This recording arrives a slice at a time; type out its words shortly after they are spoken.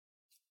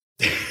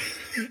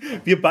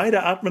Wir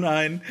beide atmen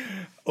ein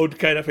und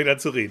keiner fängt an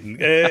zu reden.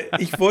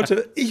 Ich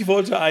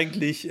wollte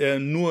eigentlich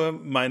nur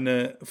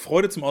meine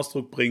Freude zum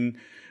Ausdruck bringen.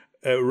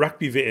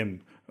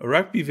 Rugby-WM.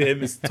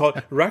 Rugby-WM ist toll.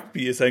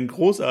 Rugby ist ein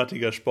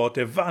großartiger Sport,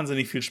 der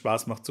wahnsinnig viel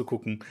Spaß macht zu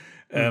gucken.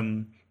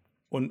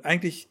 Und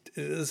eigentlich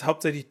ist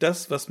hauptsächlich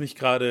das, was mich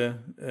gerade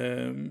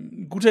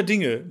guter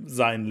Dinge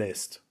sein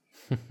lässt.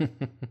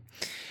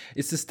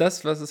 Ist es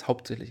das, was es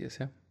hauptsächlich ist,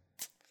 ja?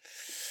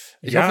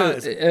 Ich Ja,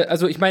 hoffe,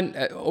 also ich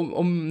meine,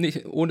 um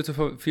nicht, ohne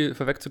zu viel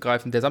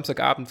vorwegzugreifen, der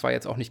Samstagabend war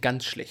jetzt auch nicht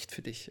ganz schlecht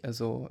für dich.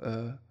 Also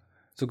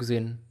so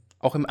gesehen,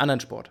 auch im anderen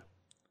Sport.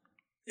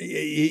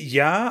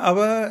 Ja,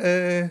 aber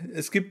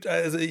es gibt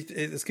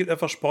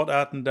einfach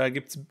Sportarten, da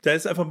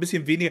ist einfach ein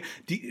bisschen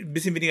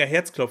weniger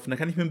Herzklopfen, da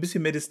kann ich mir ein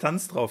bisschen mehr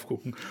Distanz drauf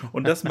gucken.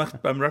 Und das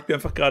macht beim Rugby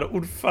einfach gerade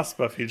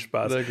unfassbar viel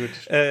Spaß. Sehr gut.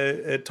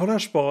 Toller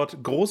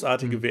Sport,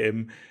 großartige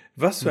WM,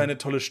 was für eine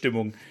tolle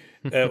Stimmung.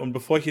 Und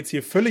bevor ich jetzt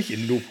hier völlig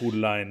in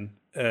Lobhudeleien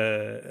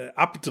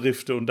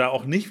abdrifte und da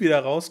auch nicht wieder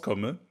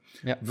rauskomme,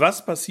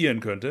 was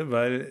passieren könnte,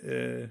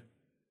 weil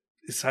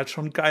ist halt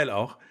schon geil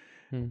auch,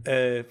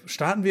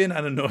 starten wir in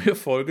eine neue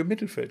Folge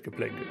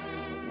Mittelfeldgeplänkel.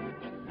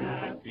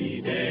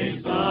 Happy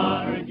days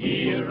are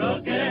here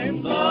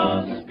again,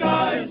 the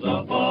skies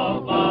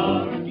above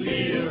are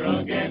clear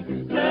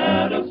again.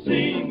 Let us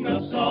sing a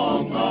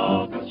song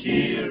of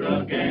cheer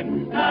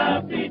again.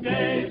 Happy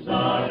days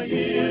are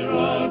here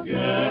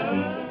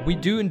again. We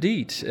do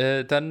indeed.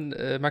 Dann,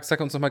 Max, sag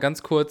uns noch mal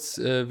ganz kurz,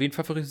 wen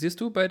favorisierst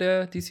du bei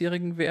der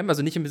diesjährigen WM?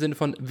 Also nicht im Sinne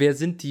von, wer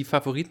sind die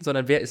Favoriten,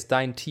 sondern wer ist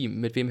dein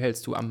Team? Mit wem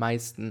hältst du am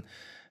meisten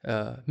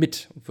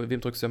mit?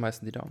 Wem drückst du am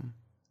meisten die Daumen?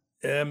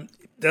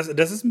 Das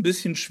ist ein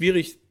bisschen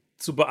schwierig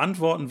zu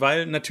beantworten,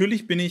 weil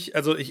natürlich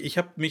ich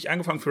habe mich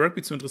angefangen für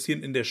Rugby zu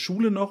interessieren in der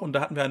Schule noch und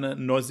da hatten wir eine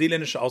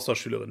neuseeländische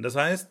Austauschschülerin. Das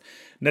heißt,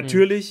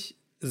 natürlich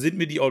sind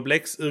mir die All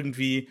Blacks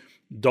irgendwie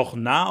doch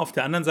nah. Auf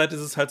der anderen Seite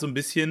ist es halt so ein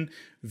bisschen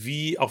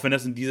wie, auch wenn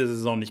das in dieser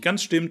Saison nicht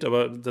ganz stimmt,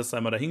 aber das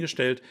sei mal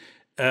dahingestellt,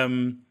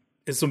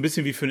 ist so ein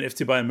bisschen wie für den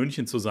FC Bayern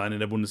München zu sein in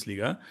der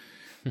Bundesliga.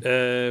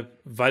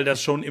 Weil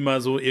das schon immer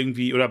so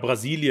irgendwie, oder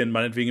Brasilien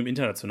meinetwegen im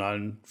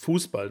internationalen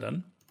Fußball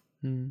dann.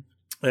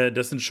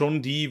 Das sind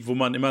schon die, wo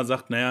man immer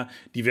sagt, naja,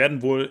 die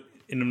werden wohl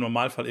in einem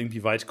Normalfall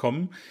irgendwie weit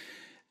kommen.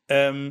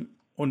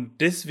 Und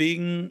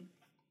deswegen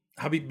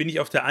bin ich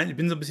so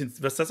ein bisschen,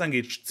 was das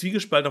angeht,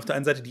 zwiegespalten. Auf der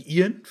einen Seite die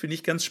Iren, finde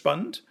ich ganz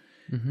spannend.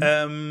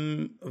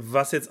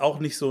 Was jetzt auch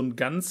nicht so ein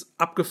ganz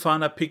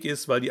abgefahrener Pick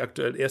ist, weil die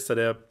aktuell Erster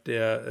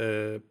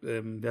der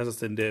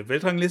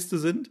Weltrangliste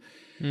sind.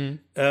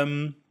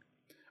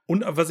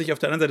 Und was ich auf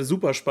der anderen Seite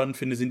super spannend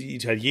finde, sind die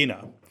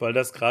Italiener, weil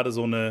das gerade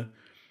so eine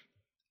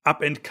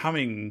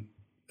Up-and-Coming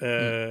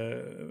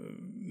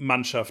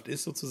Mannschaft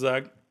ist,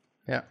 sozusagen.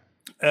 Ja.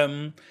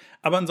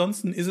 Aber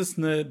ansonsten ist es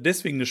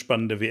deswegen eine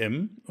spannende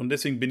WM und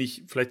deswegen bin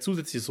ich vielleicht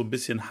zusätzlich so ein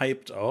bisschen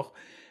hyped auch,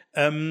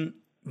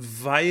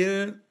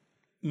 weil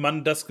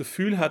man das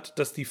Gefühl hat,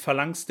 dass die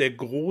Phalanx der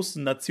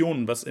großen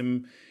Nationen, was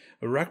im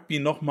Rugby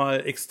noch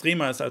mal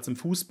extremer ist als im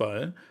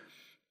Fußball,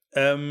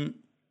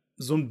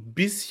 so ein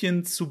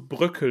bisschen zu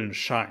bröckeln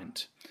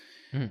scheint.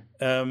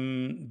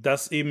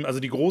 Dass eben,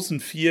 also die großen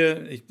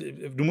vier,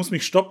 du musst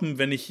mich stoppen,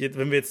 wenn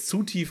wir jetzt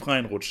zu tief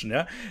reinrutschen,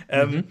 ja.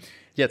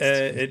 Jetzt.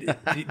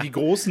 Die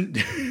großen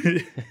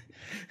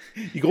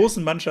die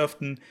großen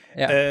Mannschaften,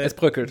 es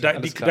bröckelt.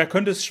 Da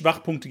könnte es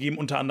Schwachpunkte geben,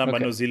 unter anderem bei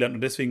Okay. Neuseeland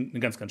und deswegen eine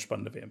ganz, ganz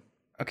spannende WM.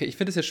 Okay, ich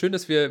finde es ja schön,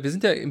 dass wir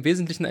sind ja im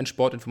Wesentlichen ein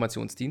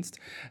Sportinformationsdienst.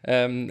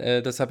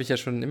 Das habe ich ja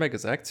schon immer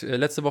gesagt.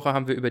 Letzte Woche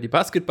haben wir über die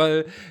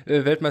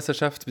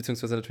Basketball-Weltmeisterschaft,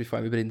 beziehungsweise natürlich vor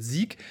allem über den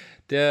Sieg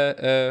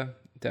der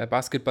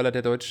Basketballer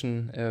der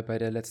Deutschen bei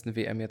der letzten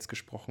WM jetzt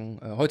gesprochen.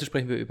 Heute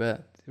sprechen wir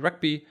über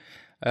Rugby.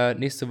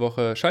 Nächste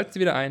Woche schalten Sie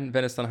wieder ein,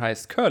 wenn es dann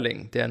heißt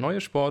Curling, der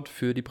neue Sport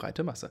für die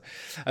breite Masse.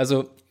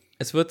 Also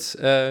es wird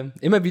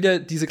immer wieder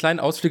diese kleinen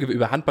Ausflüge,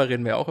 über Handball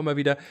reden wir auch immer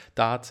wieder,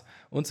 Dart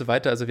und so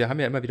weiter. Also wir haben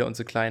ja immer wieder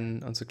unsere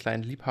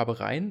kleinen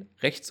Liebhabereien,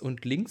 rechts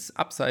und links,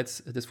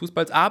 abseits des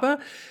Fußballs. Aber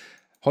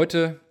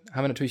heute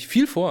haben wir natürlich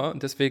viel vor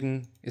und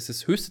deswegen ist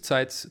es höchste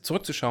Zeit,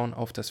 zurückzuschauen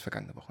auf das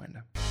vergangene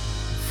Wochenende.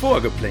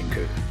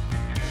 Vorgeplänkel.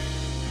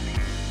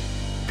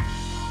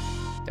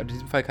 Ja, in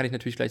diesem Fall kann ich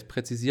natürlich gleich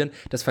präzisieren,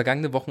 das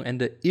vergangene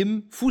Wochenende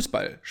im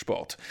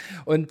Fußballsport.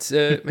 Und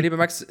mein lieber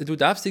Max, du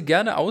darfst dir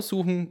gerne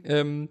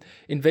aussuchen,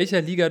 in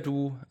welcher Liga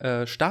du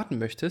starten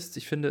möchtest.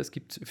 Ich finde, es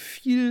gibt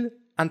viel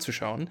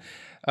anzuschauen.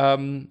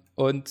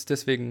 Und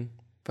deswegen,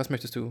 was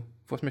möchtest du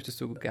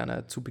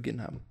gerne zu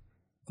Beginn haben?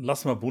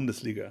 Lass mal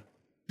Bundesliga.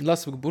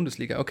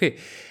 Bundesliga, okay.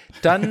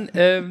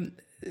 Dann,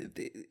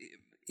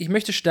 ich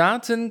möchte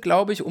starten,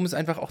 glaube ich, um es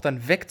einfach auch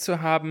dann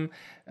wegzuhaben,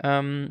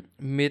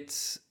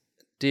 mit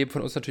dem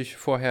von uns natürlich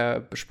vorher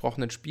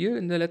besprochenen Spiel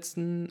in der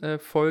letzten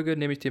Folge,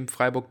 nämlich dem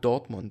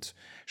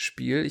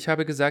Freiburg-Dortmund-Spiel. Ich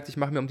habe gesagt, ich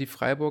mache mir um die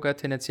Freiburger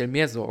tendenziell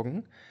mehr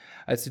Sorgen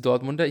als die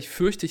Dortmunder. Ich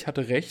fürchte, ich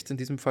hatte recht. In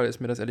diesem Fall ist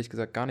mir das ehrlich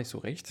gesagt gar nicht so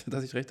recht,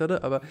 dass ich recht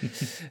hatte, aber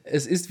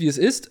es ist, wie es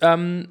ist.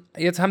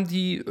 Jetzt haben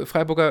die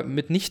Freiburger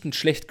mitnichten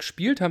schlecht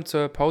gespielt, haben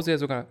zur Pause ja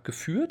sogar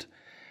geführt.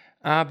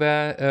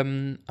 Aber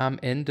am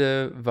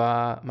Ende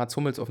war Mats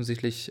Hummels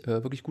offensichtlich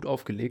wirklich gut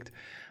aufgelegt.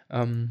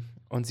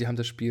 Und sie haben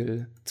das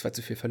Spiel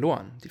 2:4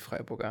 verloren, die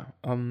Freiburger.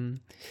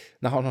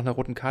 Nach auch noch einer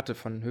roten Karte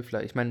von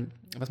Höfler. Ich meine,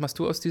 was machst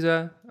du aus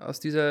dieser,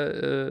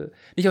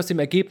 nicht aus dem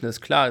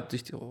Ergebnis, klar,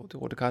 die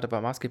rote Karte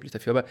war maßgeblich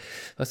dafür, aber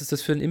was ist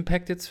das für ein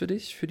Impact jetzt für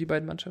dich, für die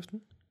beiden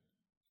Mannschaften?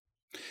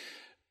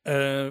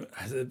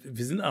 Also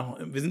wir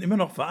sind immer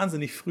noch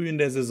wahnsinnig früh in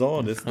der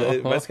Saison. Ich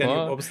weiß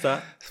gar nicht, ob es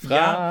da.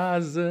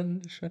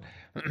 Phrasen.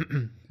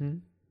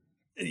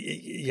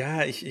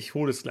 Ja, ich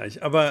hole es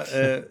gleich. Aber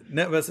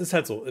es ist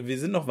halt so. Wir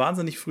sind noch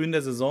wahnsinnig früh in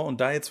der Saison und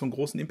da jetzt von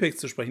großen Impacts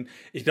zu sprechen.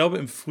 Ich glaube,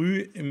 in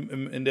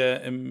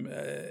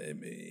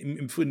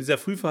dieser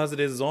Frühphase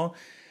der Saison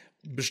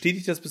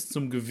bestätigt das bis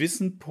zum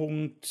gewissen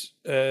Punkt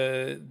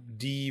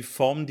die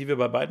Formen, die wir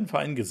bei beiden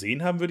Vereinen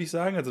gesehen haben, würde ich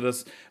sagen. Also,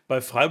 dass bei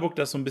Freiburg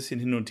das so ein bisschen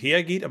hin und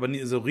her geht, aber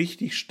so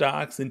richtig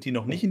stark sind die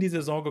noch nicht in die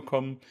Saison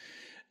gekommen.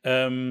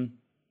 Dein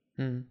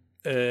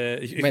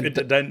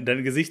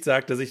Gesicht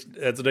sagt, dass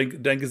ich, also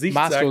dein Gesicht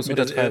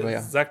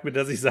sagt mir,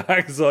 dass ich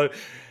sagen soll,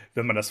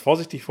 wenn man das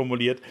vorsichtig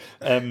formuliert.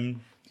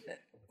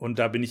 Und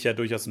da bin ich ja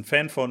durchaus ein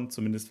Fan von,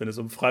 zumindest wenn es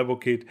um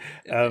Freiburg geht.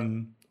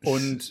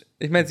 Und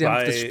ich meine, sie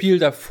haben das Spiel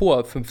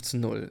davor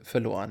 15-0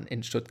 verloren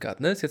in Stuttgart,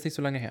 ne? Ist jetzt nicht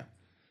so lange her.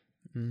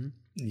 Mhm.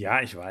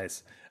 Ja, ich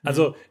weiß.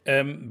 Also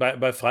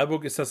bei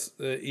Freiburg ist das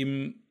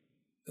eben,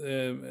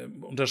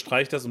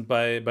 unterstreicht das, und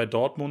bei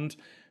Dortmund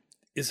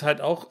ist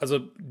halt auch, also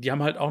die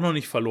haben halt auch noch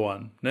nicht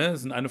verloren. Ne?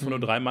 Es sind eine von nur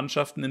 3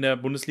 Mannschaften in der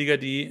Bundesliga,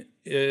 die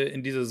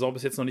in dieser Saison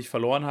bis jetzt noch nicht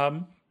verloren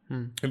haben.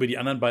 Über die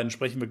anderen beiden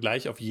sprechen wir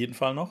gleich auf jeden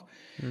Fall noch.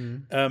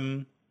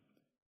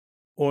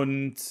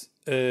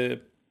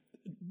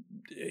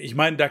 Ich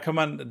meine, da kann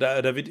man,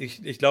 da wird,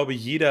 ich glaube,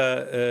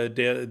 jeder,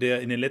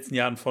 der in den letzten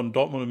Jahren von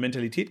Dortmund und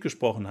Mentalität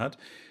gesprochen hat,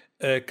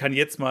 kann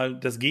jetzt mal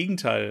das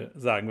Gegenteil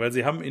sagen, weil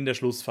sie haben in der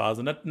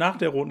Schlussphase, nach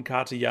der roten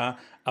Karte ja,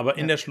 aber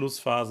in der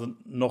Schlussphase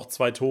noch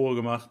 2 Tore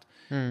gemacht.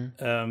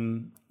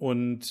 Wenn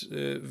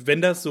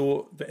das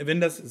so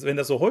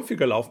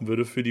häufiger laufen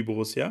würde für die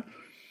Borussia,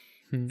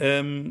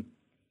 würde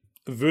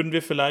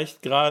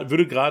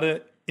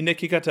gerade in der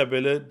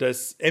Kicker-Tabelle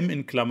das M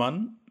in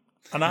Klammern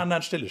an einer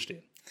anderen Stelle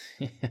stehen.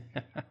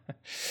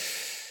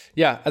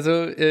 Ja,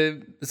 also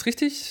ist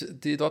richtig,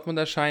 die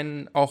Dortmunder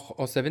scheinen auch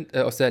aus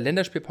der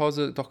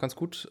Länderspielpause doch ganz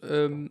gut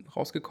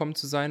rausgekommen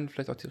zu sein,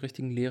 vielleicht auch die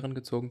richtigen Lehren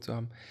gezogen zu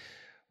haben.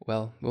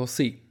 Well, we'll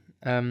see.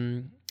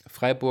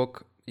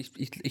 Freiburg,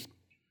 ich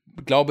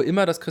glaube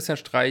immer, dass Christian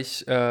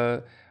Streich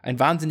ein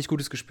wahnsinnig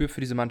gutes Gespür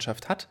für diese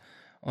Mannschaft hat.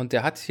 Und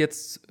der hat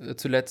jetzt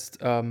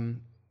zuletzt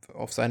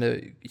auf seine,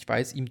 ich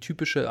weiß, ihm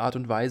typische Art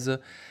und Weise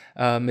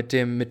mit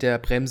der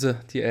Bremse,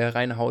 die er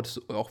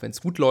reinhaut, auch wenn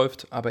es gut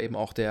läuft, aber eben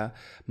auch der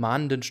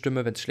mahnenden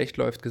Stimme, wenn es schlecht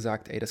läuft,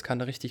 gesagt, ey, das kann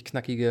eine richtig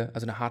knackige,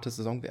 also eine harte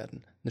Saison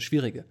werden. Eine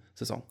schwierige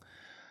Saison.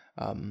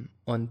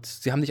 Und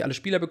sie haben nicht alle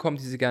Spieler bekommen,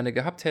 die sie gerne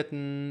gehabt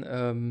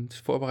hätten. Die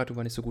Vorbereitung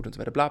war nicht so gut und so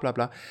weiter, bla bla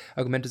bla.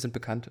 Argumente sind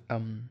bekannt.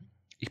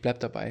 Ich bleibe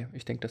dabei.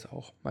 Ich denke das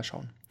auch. Mal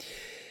schauen.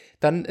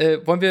 Dann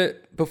wollen wir,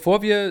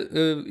 bevor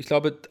wir, ich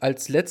glaube,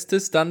 als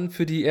letztes dann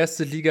für die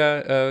erste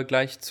Liga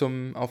gleich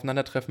zum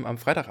Aufeinandertreffen am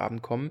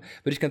Freitagabend kommen,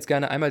 würde ich ganz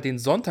gerne einmal den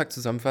Sonntag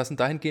zusammenfassen,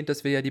 dahingehend,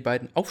 dass wir ja die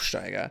beiden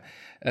Aufsteiger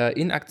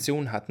in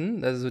Aktion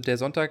hatten. Also der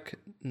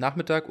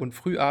Sonntagnachmittag und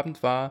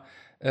Frühabend war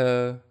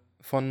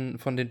von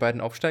den beiden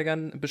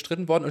Aufsteigern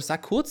bestritten worden. Und es sah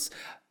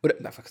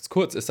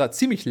es sah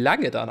ziemlich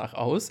lange danach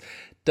aus,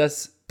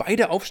 dass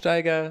beide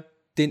Aufsteiger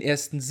den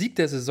ersten Sieg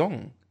der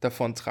Saison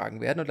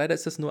davontragen werden. Und leider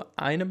ist das nur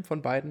einem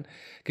von beiden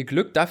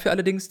geglückt. Dafür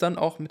allerdings dann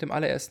auch mit dem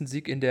allerersten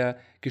Sieg in der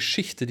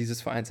Geschichte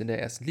dieses Vereins in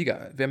der ersten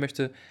Liga. Wer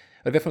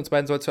von uns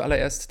beiden soll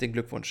zuallererst den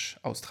Glückwunsch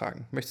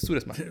austragen? Möchtest du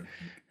das machen?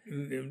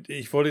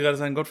 Ich wollte gerade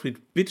sagen,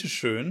 Gottfried,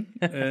 bitteschön,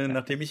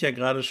 nachdem ich ja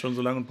gerade schon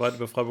so lang und breit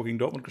über Freiburg gegen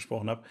Dortmund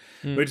gesprochen habe,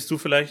 möchtest du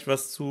vielleicht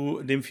was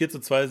zu dem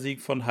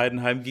 4:2-Sieg von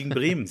Heidenheim gegen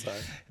Bremen sagen?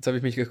 Jetzt habe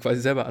ich mich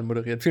quasi selber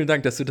anmoderiert. Vielen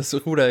Dank, dass du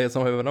das Ruder jetzt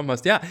nochmal übernommen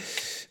hast. Ja,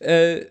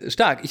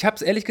 stark. Ich habe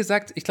es ehrlich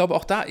gesagt, ich glaube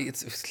auch da,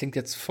 es klingt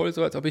jetzt voll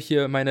so, als ob ich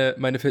hier meine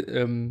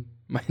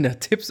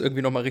Tipps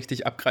irgendwie nochmal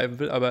richtig abgreifen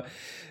will, aber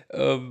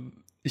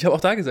ich habe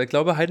auch da gesagt, ich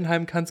glaube,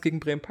 Heidenheim kann es gegen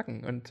Bremen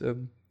packen. Und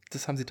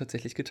das haben sie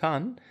tatsächlich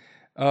getan.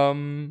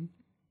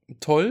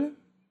 Toll,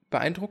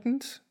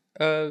 beeindruckend.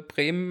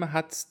 Bremen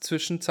hat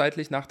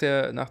zwischenzeitlich nach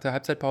der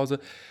Halbzeitpause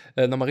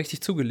nochmal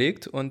richtig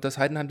zugelegt und dass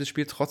Heidenheim das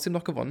Spiel trotzdem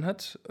gewonnen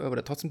hat,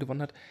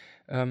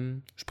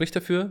 spricht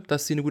dafür,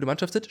 dass sie eine gute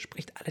Mannschaft sind,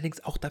 spricht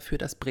allerdings auch dafür,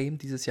 dass Bremen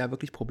dieses Jahr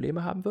wirklich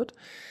Probleme haben wird,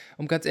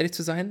 um ganz ehrlich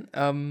zu sein.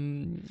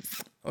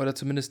 Oder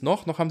zumindest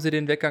noch haben sie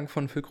den Weggang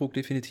von Füllkrug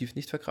definitiv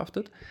nicht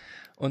verkraftet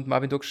und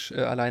Marvin Duksch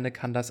alleine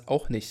kann das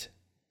auch nicht,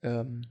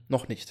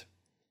 noch nicht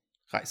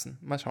reißen.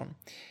 Mal schauen.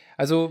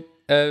 Also,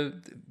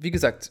 wie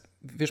gesagt,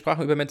 wir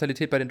sprachen über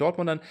Mentalität bei den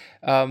Dortmundern.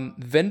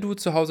 Wenn du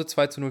zu Hause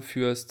 2:0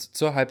 führst,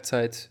 zur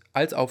Halbzeit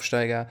als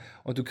Aufsteiger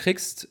und du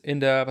kriegst in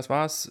der,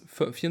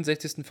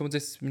 64.,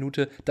 65.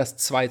 Minute das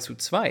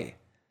 2:2,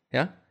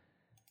 ja,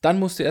 dann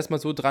musst du erstmal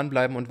so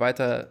dranbleiben und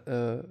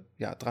weiter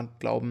dran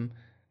glauben,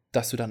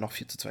 dass du dann noch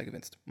 4:2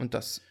 gewinnst. Und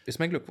das ist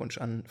mein Glückwunsch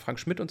an Frank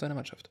Schmidt und seine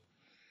Mannschaft.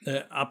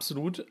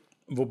 Absolut.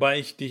 Wobei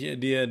ich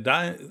dir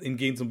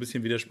dahingehend so ein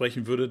bisschen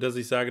widersprechen würde, dass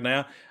ich sage,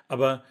 naja,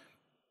 aber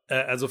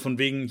also von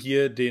wegen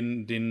hier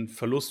den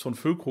Verlust von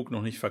Füllkrug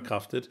noch nicht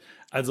verkraftet.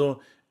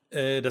 Also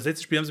das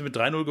letzte Spiel haben sie mit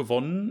 3-0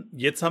 gewonnen.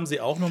 Jetzt haben sie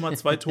auch noch mal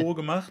 2 Tore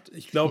gemacht.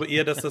 Ich glaube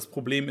eher, dass das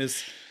Problem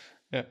ist,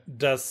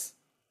 dass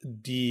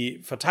die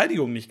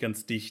Verteidigung nicht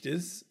ganz dicht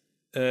ist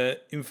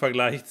im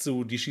Vergleich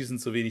zu, die schießen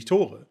zu wenig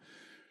Tore.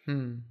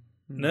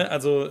 Ne?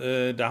 Also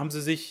da haben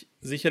sie sich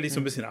sicherlich so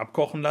ein bisschen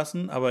abkochen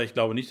lassen, aber ich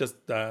glaube nicht,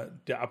 dass da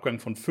der Abgang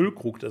von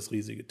Füllkrug das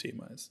riesige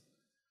Thema ist.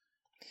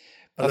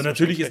 Also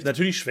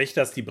natürlich schwächt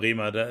das die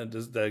Bremer, da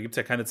gibt es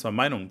ja keine zwei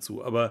Meinungen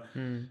zu, aber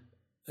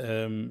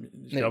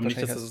ich glaube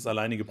nicht, dass das das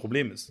alleinige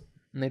Problem ist.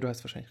 Nee, du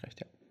hast wahrscheinlich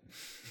recht, ja.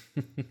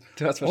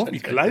 Du hast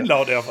wahrscheinlich wie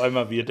kleinlaut er auf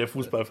einmal wird, der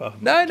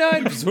Fußballfachmann. Nein,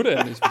 wieso denn?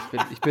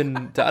 Ich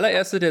bin der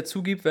allererste, der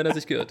zugibt, wenn er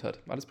sich geirrt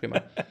hat. Alles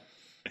prima.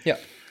 Ja.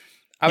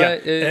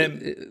 Aber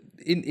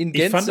in Gänze...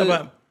 Ich fand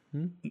aber...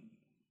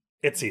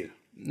 Erzähl.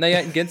 Naja,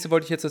 in Gänze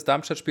wollte ich jetzt das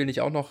Darmstadt-Spiel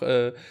nicht auch noch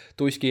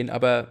durchgehen,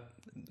 aber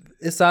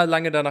es sah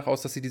lange danach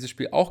aus, dass sie dieses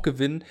Spiel auch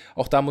gewinnen.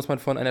 Auch da muss man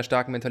von einer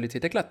starken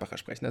Mentalität der Gladbacher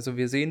sprechen. Also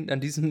wir sehen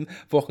an diesem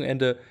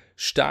Wochenende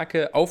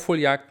starke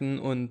Aufholjagden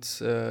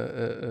und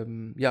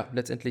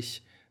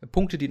letztendlich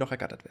Punkte, die noch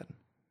ergattert werden.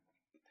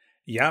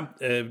 Ja,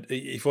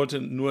 ich wollte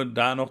nur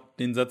da noch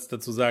den Satz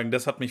dazu sagen,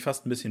 das hat mich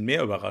fast ein bisschen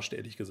mehr überrascht,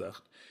 ehrlich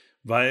gesagt.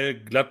 Weil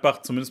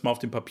Gladbach zumindest mal auf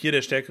dem Papier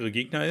der stärkere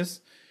Gegner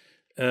ist.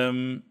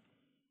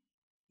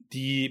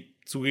 Die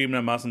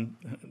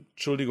zugegebenermaßen,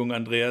 Entschuldigung,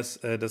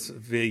 Andreas,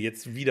 dass wir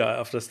jetzt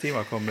wieder auf das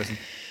Thema kommen müssen,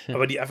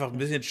 aber die einfach ein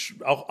bisschen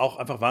auch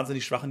einfach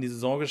wahnsinnig schwach in die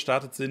Saison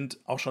gestartet sind,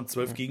 auch schon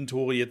 12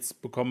 Gegentore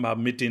jetzt bekommen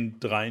haben, mit den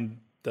 3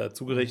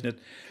 dazugerechnet.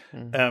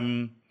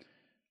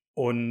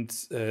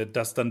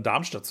 Dass dann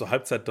Darmstadt zur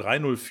Halbzeit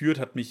 3-0 führt,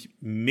 hat mich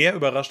mehr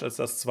überrascht als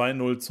das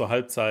 2-0 zur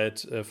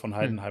Halbzeit von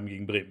Heidenheim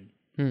gegen Bremen.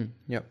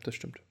 Ja, das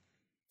stimmt.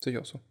 Sehe ich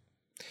auch so.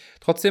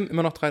 Trotzdem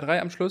immer noch 3-3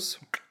 am Schluss.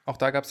 Auch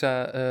da gab es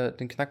ja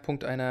den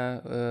Knackpunkt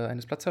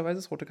eines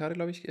Platzverweises, rote Karte,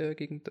 glaube ich,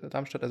 gegen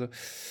Darmstadt. Also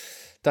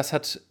das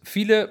hat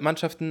viele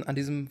Mannschaften an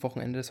diesem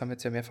Wochenende, das haben wir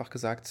jetzt ja mehrfach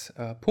gesagt,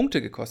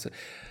 Punkte gekostet.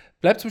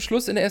 Bleibt zum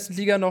Schluss in der ersten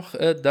Liga noch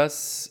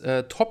das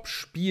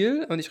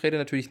Top-Spiel. Und ich rede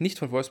natürlich nicht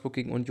von Wolfsburg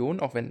gegen Union,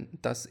 auch wenn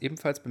das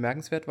ebenfalls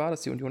bemerkenswert war,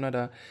 dass die Unioner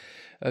da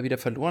wieder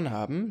verloren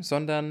haben,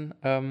 sondern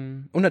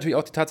und natürlich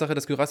auch die Tatsache,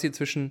 dass Guirassy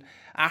inzwischen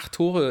 8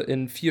 Tore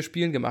in 4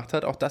 Spielen gemacht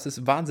hat. Auch das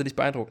ist wahnsinnig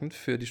beeindruckend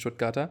für die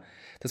Stuttgarter.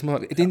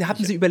 Den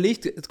hatten sie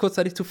überlegt,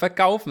 kurzzeitig zu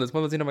verkaufen. Das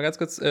muss man sich nochmal ganz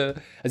kurz, also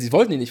sie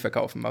wollten ihn nicht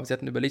verkaufen, aber sie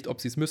hatten überlegt,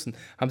 ob sie es müssen.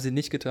 Haben sie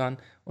nicht getan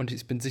und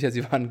ich bin sicher,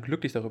 sie waren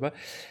glücklich darüber.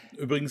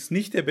 Übrigens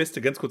nicht der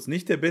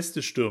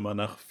beste Stürmer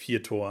nach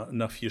 4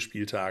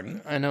 Spieltagen.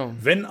 I know.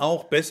 Wenn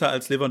auch besser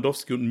als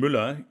Lewandowski und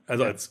Müller,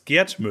 also als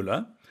Gerd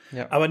Müller.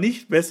 Ja. Aber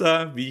nicht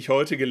besser, wie ich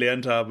heute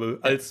gelernt habe,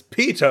 als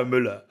Peter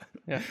Müller.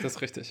 Ja, das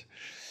ist richtig.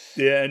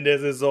 Der in der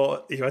Saison,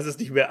 ich weiß es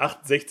nicht mehr,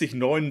 68,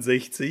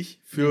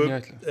 69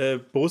 für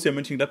Borussia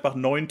Mönchengladbach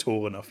 9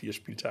 Tore nach 4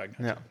 Spieltagen.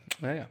 Ja.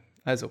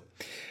 Also,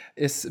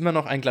 ist immer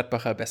noch ein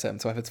Gladbacher besser im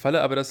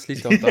Zweifelsfalle, aber das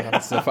liegt auch daran,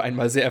 dass der Verein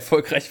mal sehr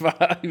erfolgreich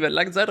war über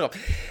lange Zeit drauf.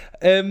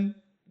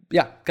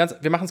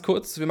 Wir machen es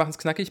kurz, wir machen es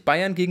knackig.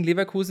 Bayern gegen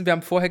Leverkusen. Wir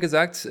haben vorher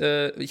gesagt,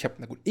 ich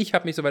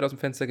habe mich so weit aus dem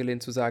Fenster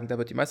gelehnt zu sagen, da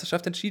wird die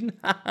Meisterschaft entschieden.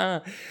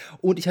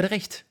 Und ich hatte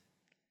recht.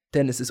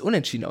 Denn es ist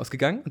unentschieden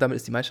ausgegangen und damit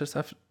ist die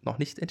Meisterschaft noch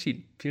nicht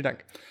entschieden. Vielen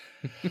Dank.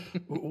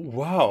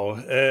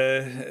 Wow.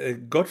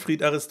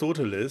 Gottfried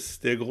Aristoteles,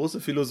 der große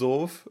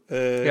Philosoph.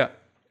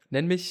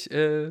 Nenn mich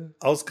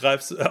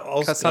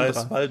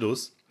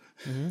Greifswaldus.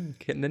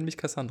 Nenn mich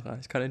Cassandra.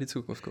 Ich kann in die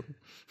Zukunft gucken.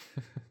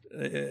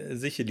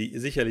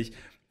 Sicherlich.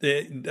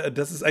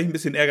 Das ist eigentlich ein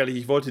bisschen ärgerlich.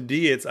 Ich wollte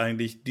dir jetzt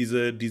eigentlich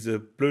diese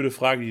blöde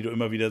Frage, die du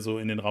immer wieder so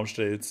in den Raum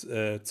stellst,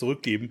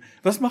 zurückgeben.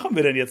 Was machen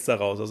wir denn jetzt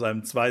daraus aus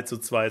einem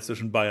 2:2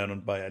 zwischen Bayern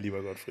und Bayern,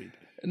 lieber Gottfried?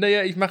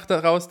 Naja, ich mache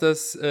daraus,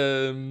 dass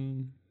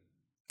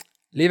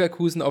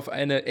Leverkusen auf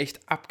eine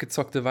echt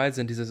abgezockte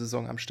Weise in dieser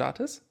Saison am Start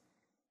ist.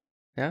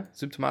 Ja,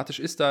 symptomatisch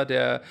ist da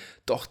der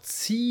doch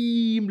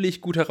ziemlich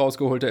gut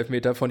herausgeholte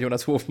Elfmeter von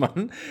Jonas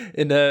Hofmann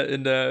in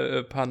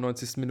der paar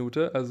 90.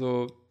 Minute.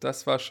 Also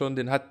das war schon,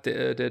 den hat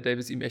der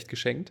Davis ihm echt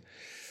geschenkt.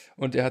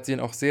 Und er hat sie ihn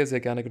auch sehr, sehr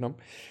gerne genommen.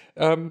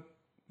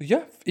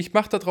 Ich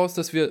mache daraus,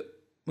 dass wir,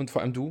 und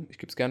vor allem du, ich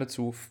gebe es gerne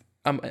zu,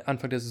 am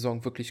Anfang der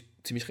Saison wirklich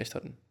ziemlich recht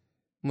hatten.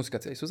 Muss ich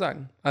ganz ehrlich so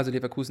sagen. Also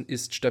Leverkusen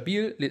ist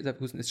stabil,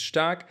 Leverkusen ist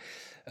stark.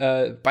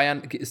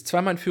 Bayern ist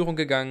zweimal in Führung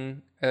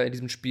gegangen in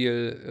diesem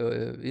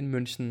Spiel in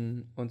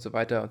München und so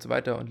weiter und so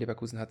weiter. Und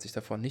Leverkusen hat sich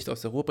davon nicht aus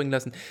der Ruhe bringen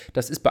lassen.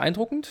 Das ist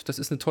beeindruckend, das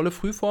ist eine tolle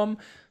Frühform.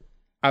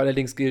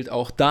 Allerdings gilt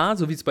auch da,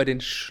 so wie es bei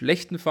den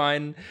schlechten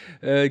Vereinen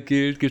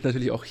gilt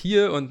natürlich auch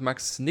hier. Und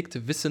Max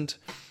nickt wissend.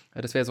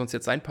 Das wäre sonst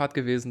jetzt sein Part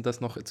gewesen,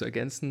 das noch zu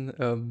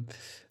ergänzen.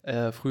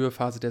 Frühe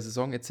Phase der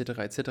Saison etc.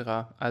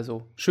 etc.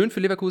 Also schön für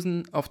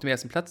Leverkusen auf dem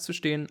ersten Platz zu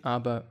stehen,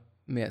 aber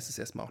mehr ist es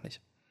erstmal auch nicht.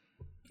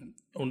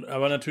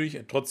 Aber natürlich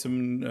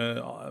trotzdem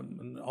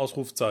ein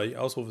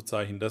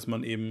Ausrufezeichen, dass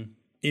man eben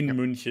in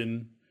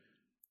München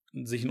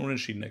sich ein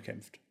Unentschieden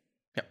erkämpft.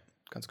 Ja,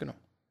 ganz genau.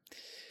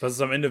 Was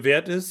es am Ende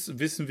wert ist,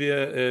 wissen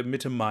wir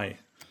Mitte Mai.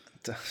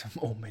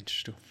 Oh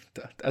Mensch, du.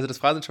 Also das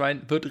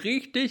Phrasenschwein wird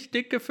richtig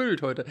dick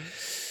gefüllt heute.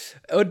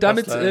 Und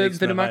damit,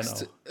 wenn du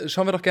magst,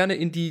 schauen wir doch gerne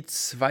in die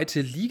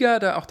zweite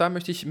Liga. Auch da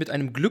möchte ich mit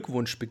einem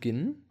Glückwunsch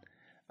beginnen.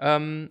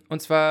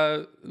 Und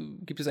zwar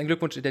gibt es einen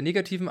Glückwunsch in der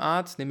negativen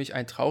Art, nämlich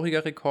ein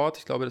trauriger Rekord.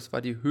 Ich glaube, das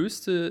war die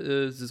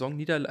höchste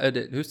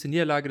höchste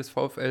Niederlage des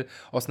VfL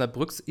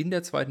Osnabrücks in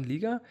der zweiten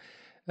Liga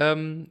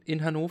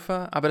in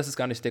Hannover. Aber das ist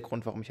gar nicht der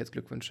Grund, warum ich jetzt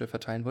Glückwünsche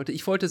verteilen wollte.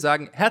 Ich wollte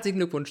sagen, herzlichen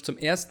Glückwunsch zum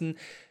ersten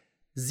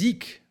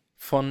Sieg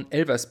von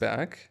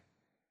Elversberg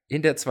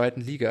in der zweiten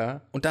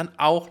Liga und dann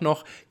auch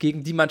noch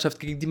gegen die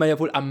Mannschaft, gegen die man ja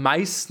wohl am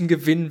meisten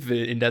gewinnen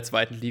will in der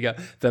zweiten Liga,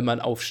 wenn man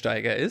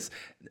Aufsteiger ist.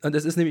 Und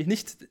es ist nämlich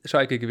nicht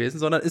Schalke gewesen,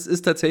 sondern es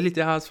ist tatsächlich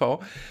der HSV,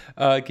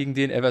 gegen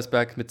den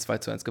Elversberg mit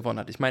 2:1 gewonnen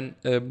hat. Ich meine,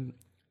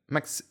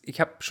 Max,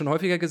 ich habe schon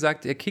häufiger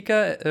gesagt, der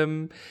Kicker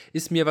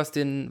ist mir, was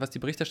die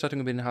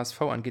Berichterstattung über den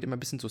HSV angeht, immer ein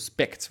bisschen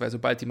suspekt, weil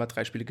sobald die mal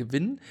 3 Spiele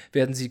gewinnen,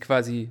 werden sie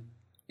quasi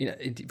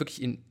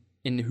wirklich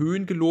in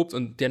Höhen gelobt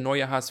und der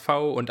neue HSV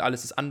und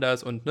alles ist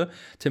anders und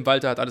Tim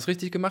Walter hat alles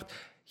richtig gemacht.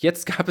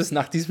 Jetzt gab es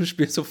nach diesem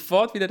Spiel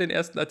sofort wieder den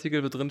ersten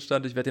Artikel, wo drin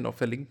stand, ich werde den auch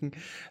verlinken,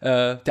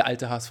 der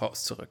alte HSV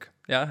ist zurück.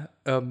 Ja,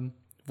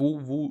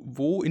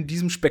 wo in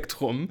diesem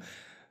Spektrum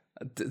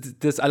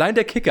das allein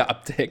der Kicker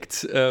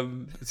abdeckt,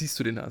 siehst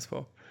du den HSV?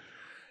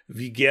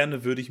 Wie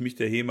gerne würde ich mich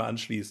der Heme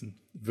anschließen.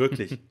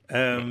 Wirklich.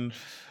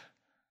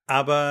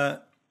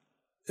 Aber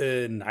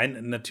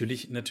nein,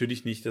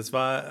 natürlich nicht. Das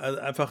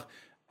war einfach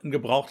ein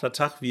gebrauchter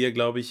Tag, wie er,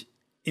 glaube ich,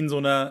 in so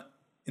einer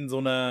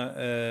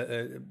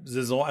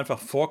Saison einfach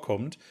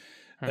vorkommt.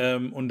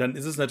 Und dann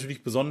ist es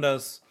natürlich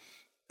besonders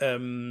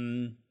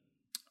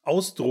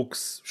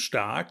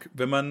ausdrucksstark,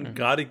 wenn man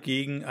gerade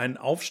gegen einen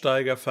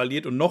Aufsteiger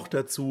verliert und noch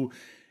dazu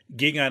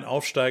gegen einen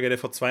Aufsteiger, der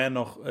vor 2 Jahren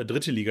noch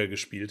vierte Liga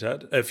gespielt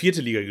hat,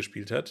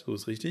 so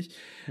ist richtig.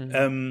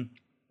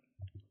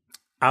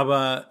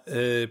 Aber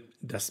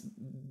das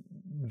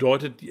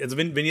bedeutet, also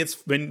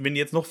wenn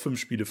jetzt noch 5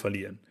 Spiele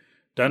verlieren,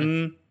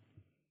 dann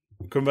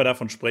können wir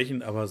davon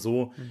sprechen, aber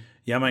so,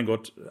 ja mein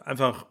Gott,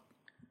 einfach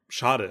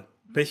schade.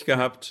 Pech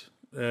gehabt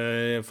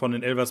von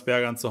den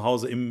Elversbergern zu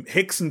Hause im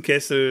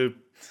Hexenkessel,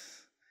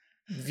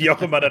 wie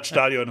auch immer das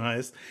Stadion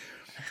heißt,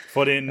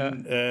 vor den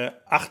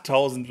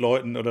 8000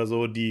 Leuten oder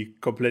so, die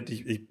komplett,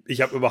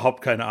 ich habe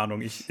überhaupt keine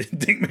Ahnung, ich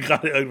denke mir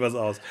gerade irgendwas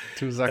aus.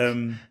 Du sagst,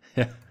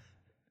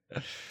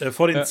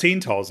 vor den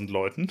 10.000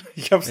 Leuten,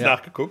 ich habe es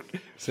nachgeguckt.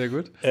 Sehr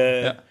gut.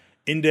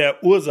 In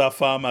der Ursa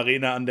Farm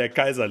Arena an der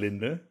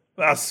Kaiserlinde.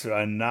 Was für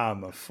ein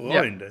Name,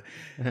 Freunde.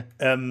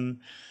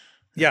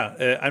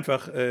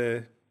 Einfach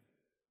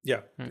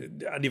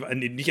nicht an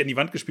die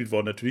Wand gespielt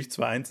worden, natürlich.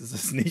 2:1 ist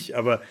es nicht,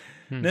 aber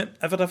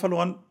einfach da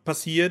verloren,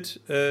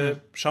 passiert.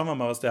 Schauen wir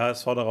mal, was der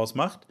HSV daraus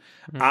macht.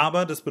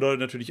 Aber das bedeutet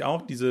natürlich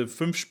auch, diese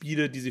 5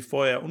 Spiele, die sie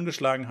vorher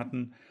ungeschlagen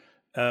hatten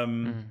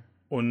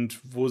und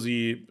wo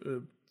sie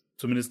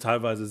zumindest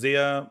teilweise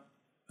sehr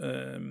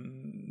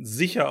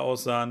sicher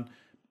aussahen,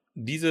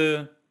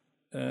 diese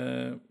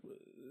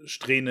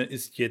Strähne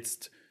ist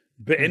jetzt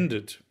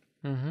beendet.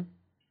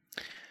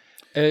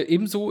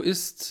 Ebenso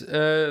ist,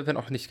 wenn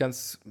auch nicht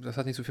ganz, das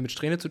hat nicht so viel mit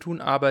Strähne zu tun,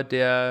 aber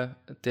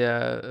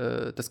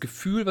das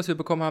Gefühl, was wir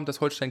bekommen haben, dass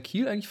Holstein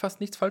Kiel eigentlich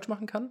fast nichts falsch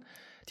machen kann.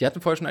 Die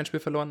hatten vorher schon ein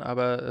Spiel verloren,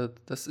 aber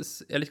das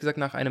ist ehrlich gesagt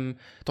nach einem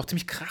doch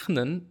ziemlich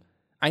krachenden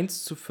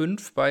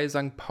 1:5 bei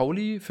St.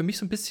 Pauli für mich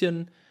so ein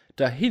bisschen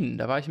dahin.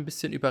 Da war ich ein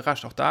bisschen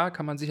überrascht. Auch da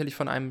kann man sicherlich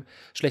von einem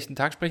schlechten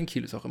Tag sprechen.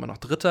 Kiel ist auch immer noch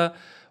Dritter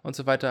und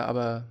so weiter,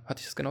 aber hat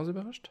dich das genauso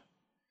überrascht?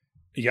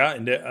 Ja,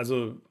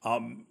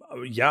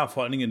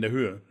 vor allen Dingen in der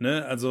Höhe.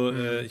 Ne? Also,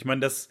 ich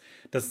meine, das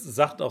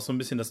sagt auch so ein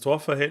bisschen das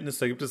Torverhältnis.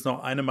 Da gibt es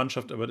noch eine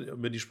Mannschaft,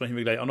 über die sprechen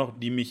wir gleich auch noch,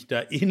 die mich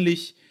da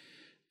ähnlich,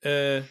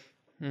 die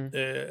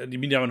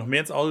mir aber noch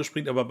mehr ins Auge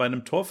springt, aber bei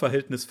einem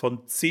Torverhältnis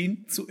von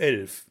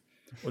 10:11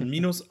 und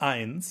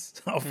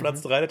 -1 auf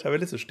Platz 3 der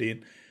Tabelle zu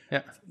stehen,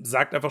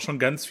 sagt einfach schon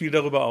ganz viel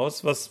darüber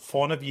aus, was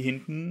vorne wie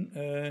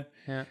hinten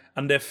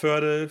an der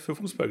Förde für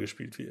Fußball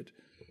gespielt wird.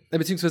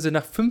 Beziehungsweise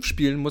nach 5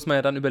 Spielen, muss man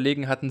ja dann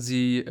überlegen, hatten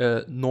sie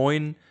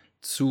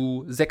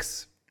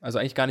 9:6. Also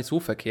eigentlich gar nicht so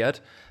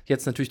verkehrt.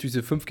 Jetzt natürlich durch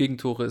diese 5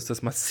 Gegentore ist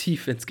das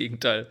massiv ins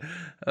Gegenteil.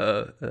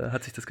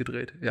 Hat sich das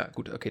gedreht. Ja,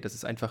 gut, okay, das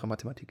ist einfache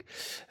Mathematik.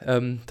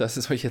 Das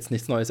ist euch jetzt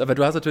nichts Neues. Aber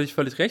du hast natürlich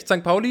völlig recht.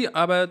 St. Pauli,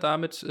 aber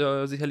damit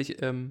sicherlich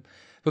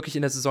wirklich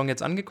in der Saison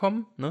jetzt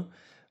angekommen. Ne?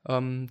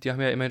 Die haben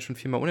ja immerhin schon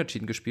 4-mal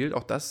unentschieden gespielt.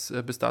 Auch das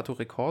bis dato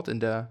Rekord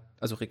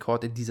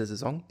Rekord in dieser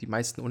Saison. Die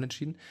meisten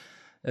Unentschieden.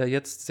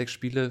 Jetzt 6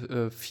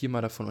 Spiele,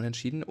 4-mal davon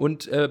unentschieden.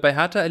 Und bei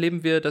Hertha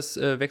erleben wir das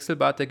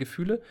Wechselbad der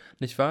Gefühle,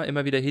 nicht wahr?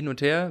 Immer wieder hin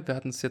und her. Wir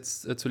hatten es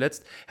jetzt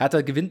zuletzt.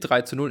 Hertha gewinnt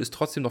 3:0, ist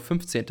trotzdem noch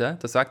 15.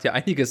 Das sagt ja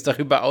einiges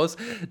darüber aus,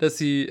 dass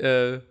sie,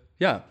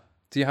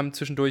 sie haben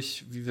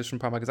zwischendurch, wie wir schon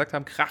ein paar Mal gesagt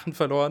haben, krachend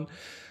verloren.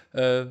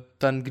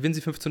 Dann gewinnen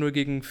sie 5:0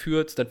 gegen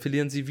Fürth, dann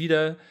verlieren sie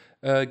wieder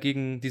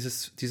gegen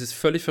dieses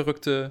völlig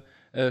verrückte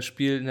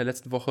Spiel in der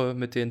letzten Woche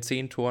mit den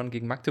 10 Toren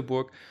gegen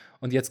Magdeburg.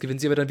 Und jetzt gewinnen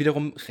sie aber dann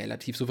wiederum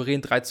relativ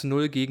souverän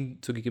 3:0 gegen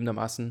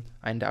zugegebenermaßen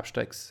einen der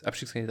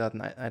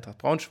Abstiegskandidaten Eintracht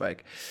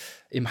Braunschweig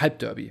im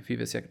Halbderby, wie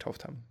wir es ja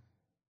getauft haben.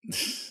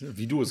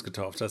 Wie du es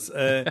getauft hast.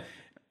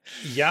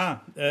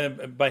 Ja,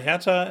 bei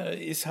Hertha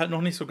ist halt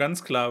noch nicht so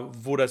ganz klar,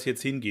 wo das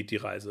jetzt hingeht, die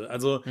Reise.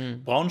 Also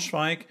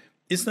Braunschweig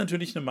ist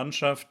natürlich eine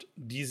Mannschaft,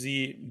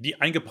 die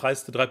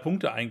eingepreiste 3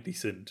 Punkte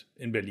eigentlich sind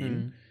in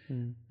Berlin.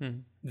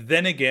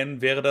 Then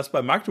again wäre das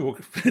bei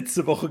Magdeburg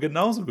letzte Woche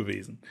genauso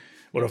gewesen.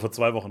 Oder vor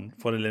 2 Wochen,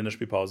 vor der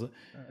Länderspielpause.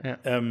 Ja.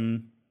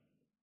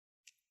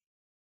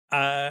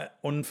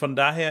 Und von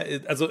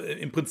daher, also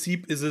im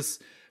Prinzip ist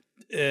es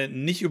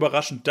nicht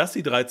überraschend, dass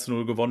sie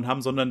 3-0 gewonnen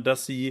haben, sondern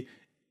dass sie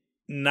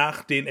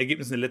nach den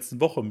Ergebnissen der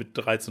letzten Woche mit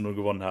 3-0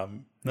 gewonnen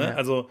haben. Ne? Ja.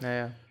 Also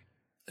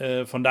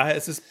von daher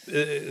ist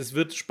es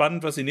wird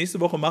spannend, was sie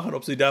nächste Woche machen,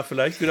 ob sie da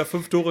vielleicht wieder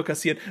 5 Tore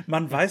kassieren.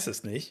 Man weiß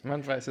es nicht.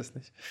 Man weiß es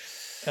nicht.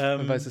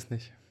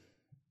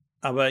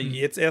 Aber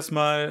jetzt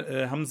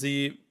erstmal haben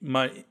sie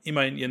mal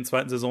immerhin ihren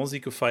 2.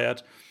 Saisonsieg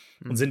gefeiert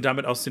und sind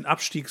damit aus den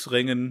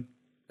Abstiegsrängen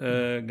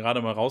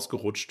gerade mal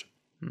rausgerutscht.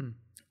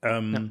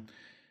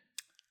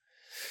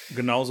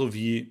 Genauso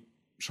wie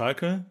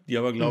Schalke, die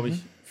aber, glaube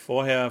ich,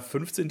 vorher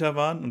 15.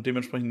 waren und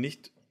dementsprechend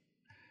nicht.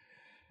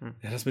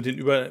 Ja, das mit den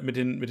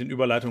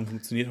Überleitungen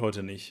funktioniert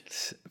heute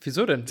nicht.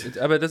 Wieso denn?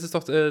 Aber das ist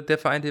doch der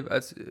Verein,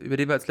 über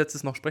den wir als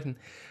letztes noch sprechen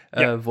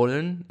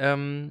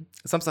wollen.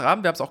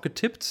 Samstagabend, wir haben es auch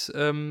getippt.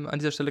 An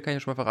dieser Stelle kann ich ja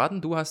schon mal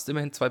verraten. Du hast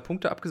immerhin 2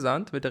 Punkte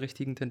abgesahnt mit der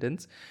richtigen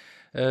Tendenz.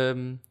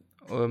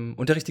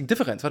 Und der richtigen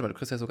Differenz. Warte mal, du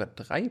kriegst ja sogar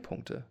 3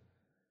 Punkte.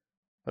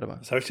 Warte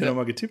mal. Was habe ich denn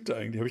nochmal getippt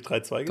eigentlich? Habe ich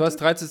 3-2 getippt? Du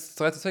hast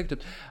 3-2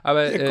 getippt.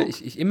 Aber Ja,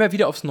 ich immer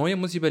wieder aufs Neue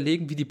muss ich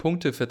überlegen, wie die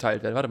Punkte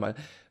verteilt werden. Warte mal.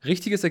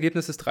 Richtiges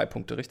Ergebnis ist 3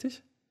 Punkte,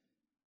 richtig?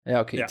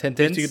 Ja, okay. Ja,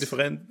 Tendenz. richtige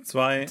Differenz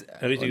 2,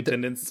 richtige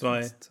Tendenz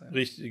 2,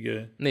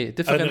 richtige.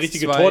 Differenz eine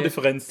richtige 2,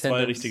 Tordifferenz 2,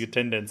 Tendenz. richtige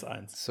Tendenz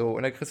 1. So,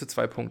 und dann kriegst du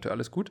 2 Punkte,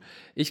 alles gut.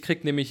 Ich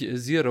krieg nämlich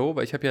 0,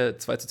 weil ich habe ja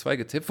 2-2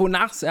 getippt,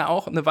 wonach es ja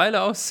auch eine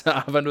Weile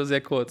aussah, aber nur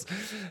sehr kurz.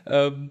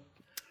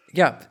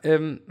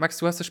 Max,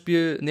 du hast das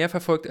Spiel näher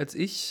verfolgt als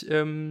ich.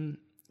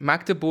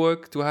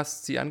 Magdeburg, du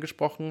hast sie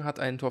angesprochen, hat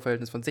ein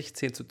Torverhältnis von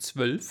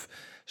 16-12,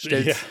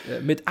 stellt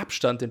mit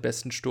Abstand den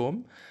besten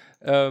Sturm.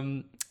 Was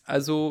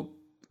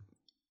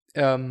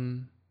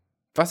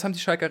haben die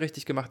Schalker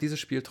richtig gemacht, dieses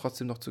Spiel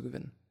trotzdem noch zu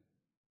gewinnen?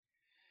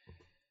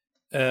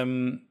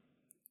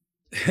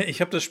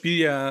 Ich habe das Spiel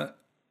ja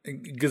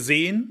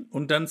gesehen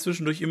und dann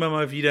zwischendurch immer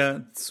mal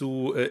wieder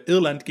zu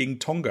Irland gegen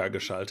Tonga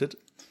geschaltet.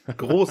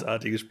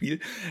 Großartiges Spiel.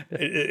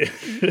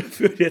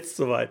 Führt jetzt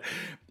soweit.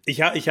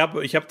 Ich hab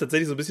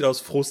tatsächlich so ein bisschen aus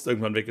Frust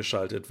irgendwann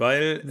weggeschaltet,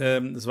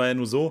 weil es war ja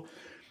nur so,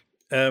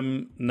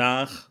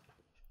 nach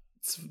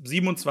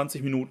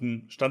 27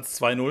 Minuten stand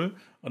es 2-0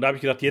 und da habe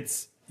ich gedacht,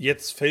 jetzt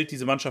fällt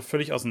diese Mannschaft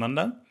völlig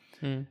auseinander.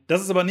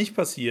 Das ist aber nicht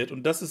passiert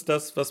und das ist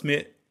das, was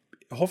mir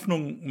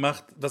Hoffnung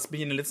macht, was mich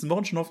in den letzten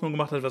Wochen schon Hoffnung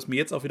gemacht hat, was mir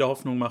jetzt auch wieder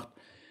Hoffnung macht,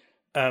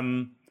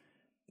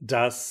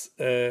 dass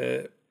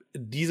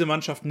diese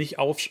Mannschaft nicht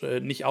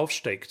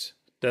aufsteckt,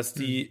 dass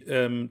die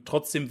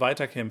trotzdem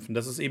weiterkämpfen,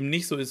 dass es eben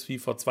nicht so ist wie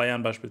vor 2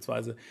 Jahren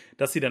beispielsweise,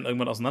 dass sie dann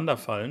irgendwann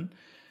auseinanderfallen.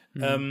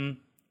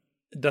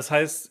 Das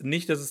heißt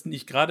nicht, dass es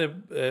nicht gerade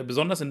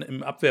besonders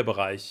im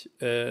Abwehrbereich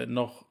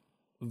noch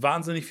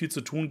wahnsinnig viel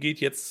zu tun geht.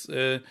 Jetzt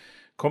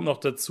kommt noch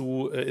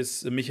dazu,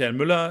 ist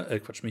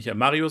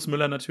Marius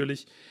Müller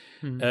natürlich.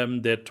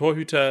 Der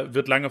Torhüter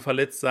wird lange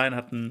verletzt sein,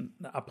 hat einen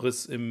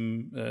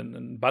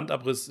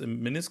Bandabriss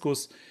im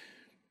Meniskus.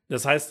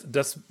 Das heißt,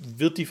 das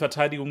wird die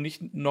Verteidigung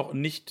noch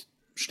nicht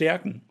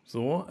stärken.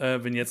 So,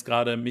 wenn jetzt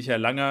gerade Michael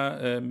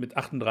Langer mit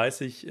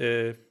 38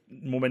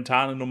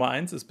 momentane Nummer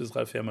 1 ist, bis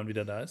Ralf Fährmann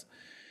wieder da ist.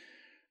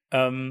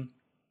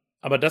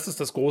 Aber das ist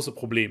das große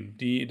Problem.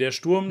 Der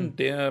Sturm,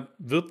 der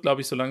wird,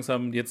 glaube ich, so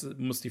langsam, jetzt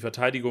muss die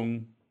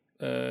Verteidigung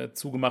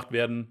zugemacht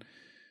werden.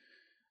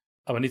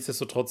 Aber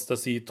nichtsdestotrotz,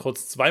 dass sie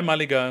trotz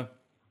zweimaligem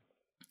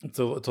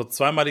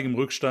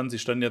Rückstand, sie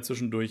standen ja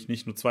zwischendurch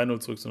nicht nur 2-0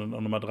 zurück, sondern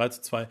auch nochmal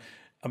 3-2,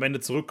 am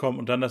Ende zurückkommen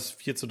und dann das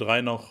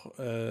 4-3 noch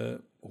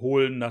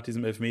holen nach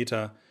diesem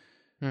Elfmeter,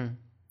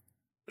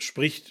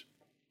 spricht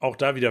auch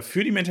da wieder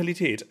für die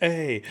Mentalität.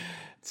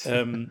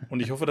 Und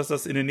ich hoffe, dass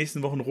das in den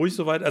nächsten Wochen ruhig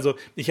so weit. Also,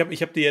 ich hab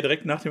dir ja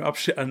direkt nach dem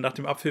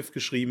Abpfiff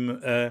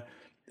geschrieben,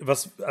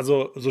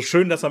 also so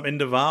schön das am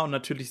Ende war und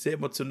natürlich sehr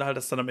emotional,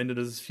 dass dann am Ende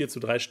dieses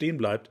 4-3 stehen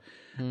bleibt.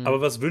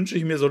 Aber was wünsche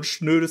ich mir? So ein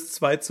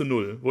schnödes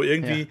 2-0, wo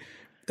irgendwie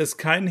es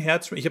kein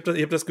Herz. Ich hab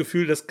das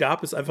Gefühl, das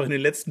gab es einfach in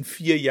den letzten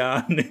 4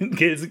 Jahren in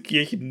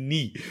Gelsenkirchen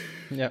nie.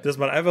 Ja. Dass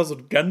man einfach so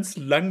ein ganz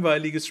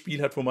langweiliges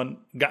Spiel hat, wo man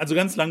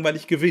ganz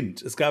langweilig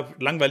gewinnt. Es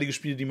gab langweilige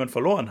Spiele, die man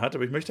verloren hat,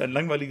 aber ich möchte ein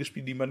langweiliges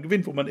Spiel, die man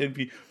gewinnt, wo man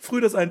irgendwie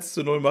früh das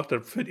 1-0 macht,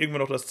 dann fällt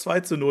irgendwann noch das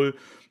 2-0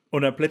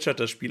 und dann plätschert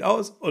das Spiel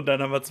aus und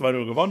dann haben wir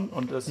 2-0 gewonnen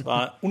und es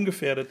war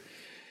ungefährdet.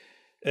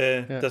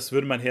 Das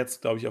würde mein Herz,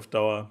 glaube ich, auf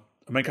Dauer.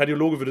 Mein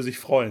Kardiologe würde sich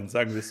freuen,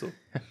 sagen wir es so.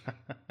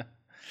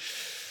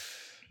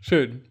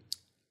 Schön.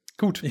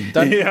 Gut,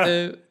 dann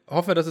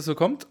hoffen wir, dass es so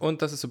kommt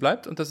und dass es so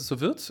bleibt und dass es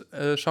so wird.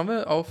 Schauen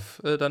wir auf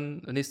dann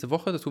nächste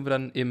Woche. Das tun wir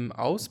dann im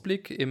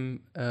Ausblick,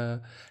 im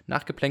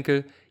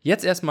Nachgeplänkel.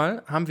 Jetzt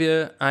erstmal haben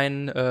wir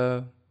ein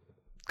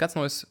ganz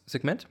neues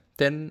Segment,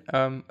 denn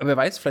wer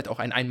weiß, vielleicht auch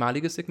ein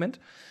einmaliges Segment.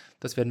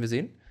 Das werden wir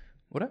sehen,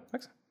 oder,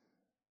 Max?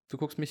 Du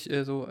guckst mich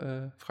so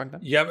fragend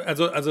an? Ja,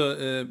 also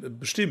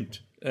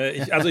bestimmt.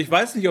 Ich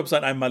weiß nicht, ob es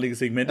ein einmaliges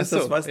Segment ist,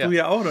 das weißt du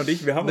ja auch noch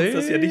nicht. Wir haben uns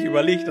das ja nicht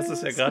überlegt, das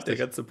ist ja gerade der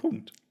ganze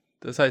Punkt.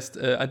 Das heißt,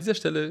 an dieser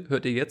Stelle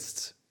hört ihr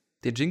jetzt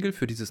den Jingle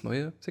für dieses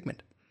neue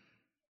Segment.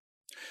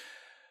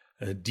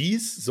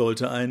 Dies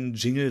sollte ein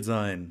Jingle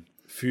sein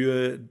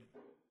für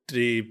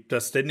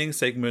das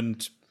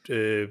Standing-Segment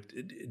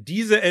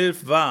Diese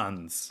 11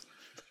 waren's.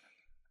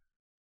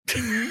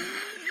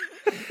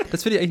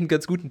 Das finde ich eigentlich einen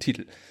ganz guten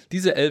Titel.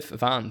 Diese 11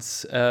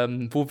 waren's,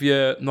 wo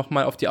wir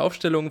nochmal auf die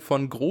Aufstellung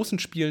von großen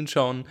Spielen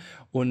schauen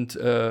und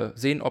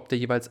sehen, ob der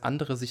jeweils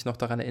andere sich noch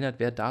daran erinnert,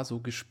 wer da so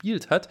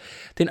gespielt hat.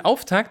 Den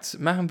Auftakt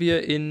machen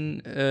wir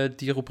in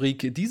die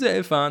Rubrik Diese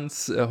 11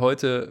 waren's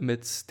heute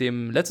mit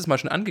dem letztes Mal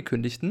schon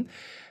angekündigten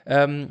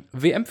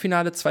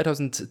WM-Finale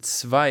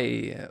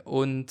 2002.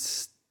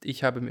 Und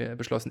ich habe mir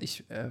beschlossen,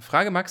 ich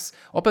frage Max,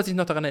 ob er sich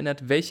noch daran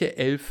erinnert, welche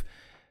 11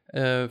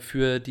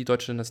 für die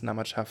deutsche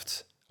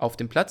Nationalmannschaft auf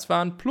dem Platz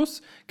waren,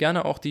 plus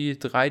gerne auch die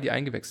 3, die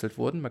eingewechselt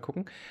wurden. Mal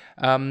gucken.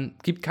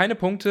 Gibt keine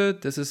Punkte,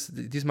 das ist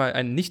diesmal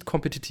ein nicht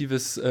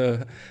kompetitives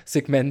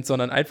Segment,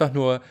 sondern einfach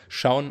nur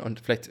schauen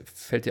und vielleicht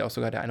fällt dir auch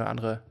sogar der eine oder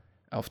andere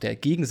auf der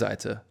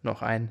Gegenseite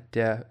noch ein,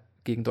 der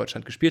gegen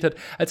Deutschland gespielt hat.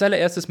 Als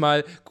allererstes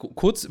mal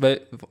kurz,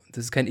 weil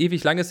das ist kein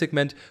ewig langes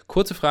Segment,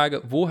 kurze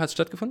Frage, wo hat es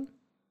stattgefunden?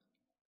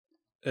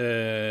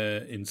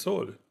 In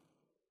Seoul.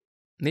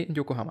 Nee, in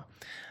Yokohama.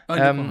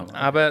 Yokohama.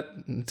 Aber,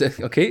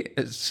 okay,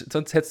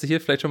 sonst hättest du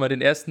hier vielleicht schon mal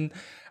den ersten.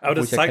 Aber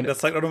das zeigt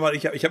auch nochmal,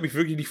 ich hab mich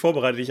wirklich nicht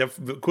vorbereitet. Ich habe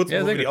kurz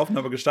bevor wir die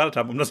Aufnahme gestartet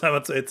haben, um das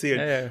einmal zu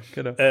erzählen,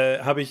 genau.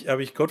 habe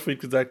ich Gottfried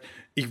gesagt,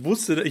 ich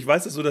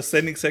weiß, dass du das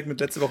Standing-Segment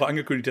letzte Woche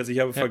angekündigt hast, ich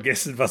habe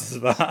vergessen, was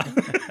es war.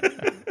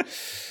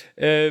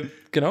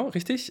 Genau,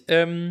 richtig.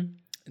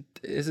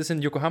 Es ist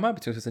in Yokohama,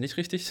 beziehungsweise nicht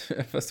richtig,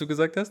 was du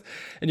gesagt hast,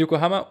 in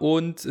Yokohama,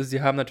 und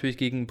sie haben natürlich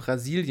gegen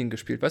Brasilien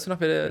gespielt. Weißt du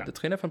noch, wer der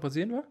Trainer von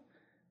Brasilien war?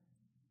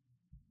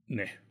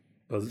 Nee.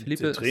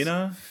 Der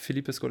Trainer?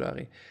 Felipe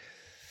Scolari.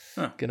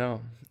 Genau.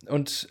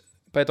 Und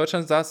bei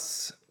Deutschland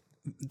saß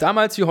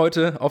damals wie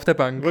heute auf der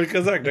Bank. Wollte ich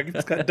gerade sagen, da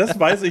gibt's das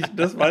weiß ich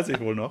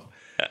wohl noch.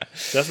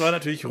 Das war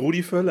natürlich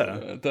Rudi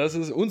Völler. Das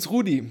ist uns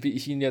Rudi, wie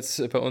ich ihn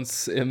jetzt bei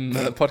uns im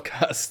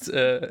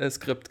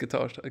Podcast-Skript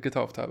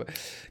getauft habe.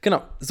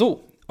 Genau,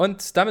 so.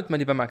 Und damit,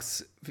 mein lieber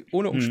Max,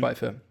 ohne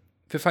Umschweife,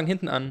 wir fangen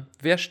hinten an.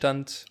 Wer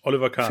stand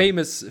Oliver Kahn.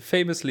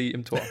 Famously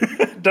im Tor?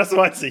 Das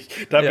weiß ich.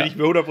 Da bin ich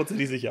mir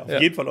 100% sicher.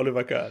 Auf jeden Fall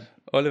Oliver Kahn.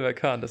 Oliver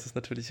Kahn, das ist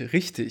natürlich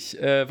richtig.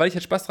 Weil ich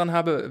jetzt Spaß dran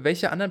habe,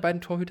 welche anderen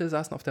beiden Torhüter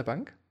saßen auf der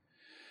Bank?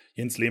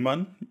 Jens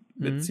Lehmann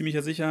mit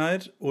ziemlicher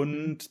Sicherheit.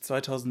 Und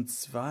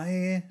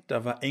 2002,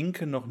 da war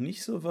Enke noch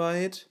nicht so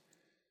weit.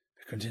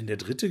 Wer könnte denn der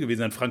Dritte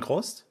gewesen sein? Frank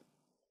Rost?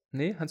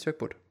 Nee, Hans-Jörg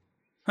Butt.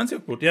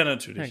 Hans-Jörg Butt, ja,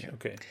 natürlich.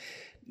 Okay.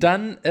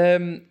 Dann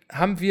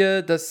haben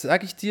wir, das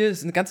sage ich dir, das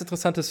ist ein ganz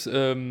interessantes,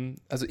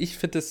 also ich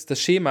finde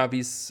das Schema, wie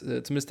es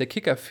zumindest der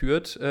Kicker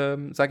führt,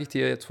 sage ich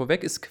dir jetzt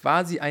vorweg, ist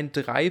quasi ein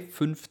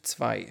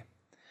 3-5-2.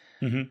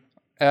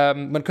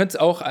 Man könnte es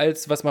auch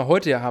als, was man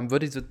heute ja haben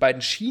würde, diese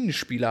beiden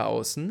Schienenspieler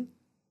außen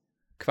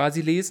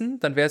quasi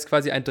lesen, dann wäre es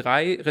quasi ein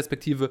 3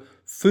 respektive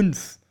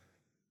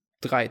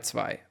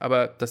 5-3-2.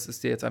 Aber das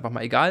ist dir jetzt einfach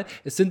mal egal.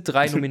 Es sind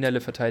 3 nominelle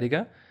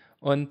Verteidiger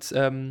und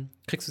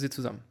kriegst du sie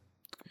zusammen.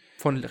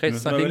 Von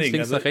rechts nach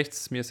links, nach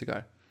rechts, mir ist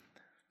egal.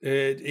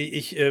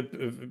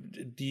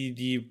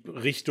 Die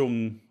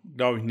Richtung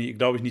glaube ich nicht,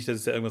 dass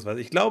es da irgendwas weiß.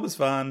 Ich glaube, es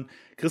waren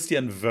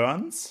Christian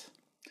Wörns.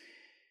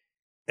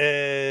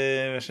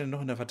 Wer stand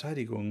noch in der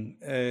Verteidigung?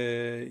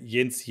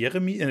 Jens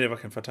Jeremy, der war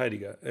kein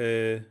Verteidiger.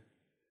 Wer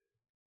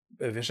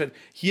stand?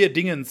 Hier,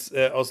 Dingens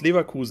aus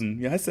Leverkusen.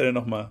 Wie heißt der denn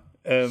nochmal?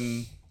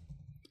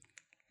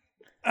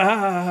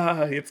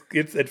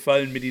 Jetzt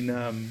entfallen mir die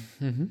Namen.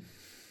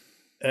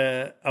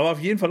 Aber auf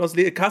jeden Fall aus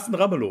Carsten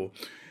Ramelow.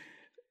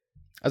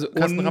 Also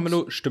Carsten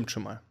Ramelow stimmt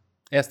schon mal.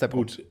 Erster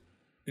Punkt. Gut,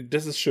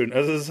 das ist schön.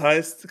 Also das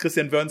heißt,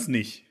 Christian Wörns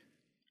nicht.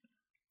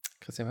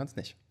 Christian Wörns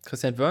nicht.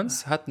 Christian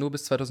Wörns hat nur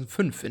bis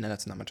 2005 in der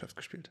Nationalmannschaft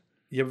gespielt.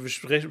 Ja, aber wir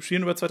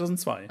spielen über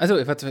 2002. Also,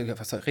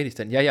 was rede ich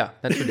denn? Ja,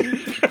 natürlich.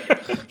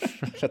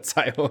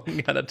 Verzeihung,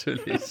 ja,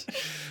 natürlich.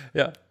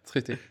 Ja, ist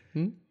richtig.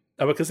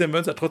 Aber Christian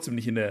Wörns hat trotzdem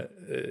nicht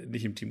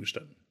im Team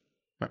gestanden.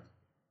 Ja.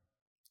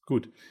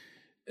 Gut.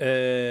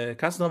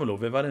 Carsten Ramelow,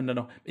 wer war denn da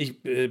noch?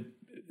 Ich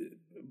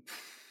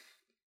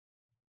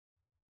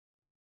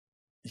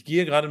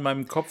gehe gerade in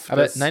meinem Kopf.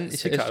 Aber nein,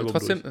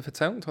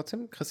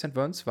 trotzdem, Christian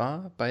Wörns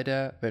war bei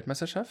der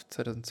Weltmeisterschaft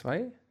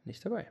 2002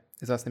 nicht dabei.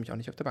 Er saß nämlich auch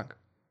nicht auf der Bank.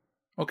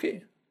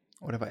 Okay.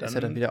 Ist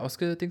er dann wieder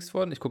ausgedingst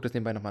worden? Ich gucke das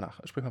nebenbei nochmal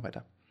nach. Sprich mal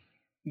weiter.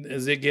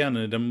 Sehr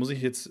gerne. Dann muss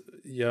ich jetzt,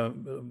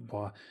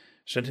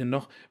 stand hier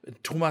noch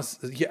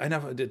Thomas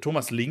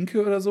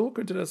Linke oder so,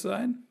 könnte das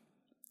sein?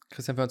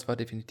 Christian Wörns war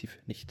definitiv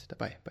nicht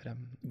dabei bei der.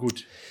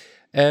 Gut.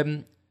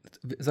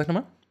 Sag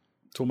nochmal.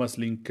 Thomas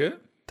Linke.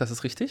 Das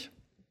ist richtig.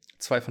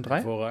 2 von 3.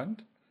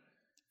 Hervorragend.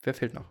 Wer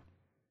fehlt noch?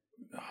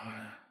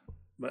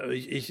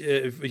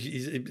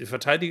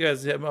 Verteidiger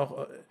ist ja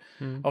immer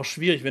auch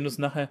schwierig, wenn du es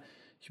nachher.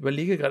 Ich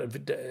überlege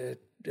gerade,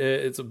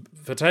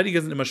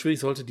 Verteidiger sind immer schwierig,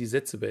 sollte die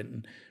Sätze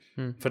beenden.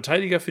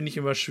 Verteidiger finde ich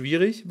immer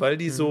schwierig, weil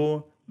die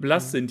so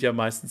blass sind ja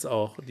meistens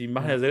auch. Die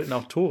machen ja selten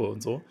auch Tore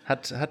und so.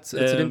 Hat zu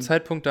dem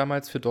Zeitpunkt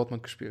damals für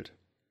Dortmund gespielt.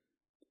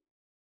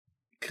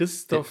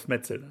 Christoph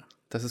Metzelder.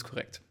 Das ist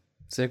korrekt.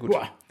 Sehr gut.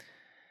 Boah.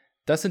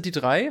 Das sind die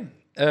 3.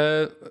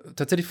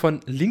 Tatsächlich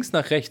von links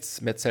nach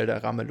rechts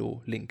Metzelder,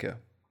 Ramelow,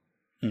 Linke.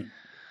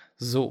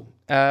 So.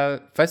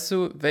 Weißt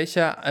du,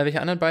 welche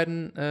anderen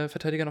beiden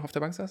Verteidiger noch auf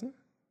der Bank saßen?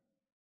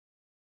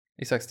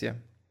 Ich sag's dir.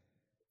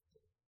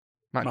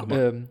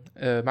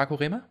 Marco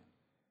Rehmer?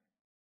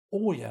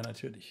 Oh ja,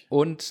 natürlich.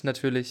 Und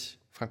natürlich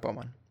Frank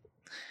Baumann.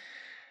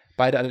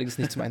 Beide allerdings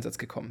nicht zum Einsatz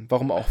gekommen.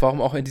 Warum auch? Warum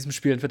auch in diesem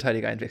Spiel einen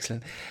Verteidiger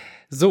einwechseln?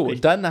 So,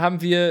 Richtig. Dann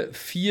haben wir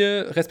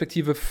 4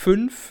 respektive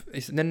 5,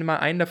 ich nenne mal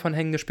einen davon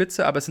hängende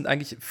Spitze, aber es sind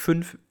eigentlich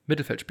 5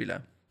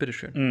 Mittelfeldspieler.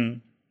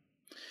 Bitteschön.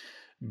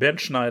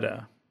 Bernd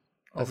Schneider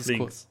Das auf ist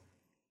links.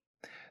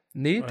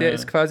 Nee, der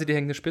ist quasi die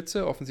hängende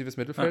Spitze, offensives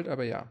Mittelfeld,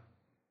 aber ja,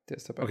 der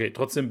ist dabei. Okay,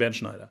 trotzdem Bernd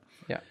Schneider.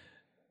 Ja.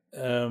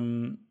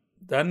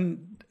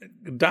 Dann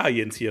da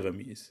Jens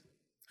Jeremies.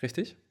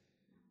 Richtig?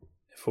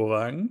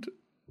 Hervorragend.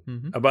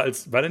 Aber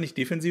war der nicht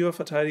defensiver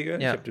Verteidiger?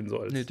 Ja. Ich habe den so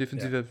als. Nee,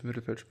 defensiver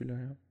Mittelfeldspieler,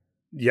 ja.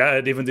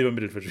 Ja, defensiver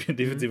Mittelfeldspieler.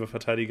 Defensiver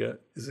Verteidiger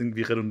ist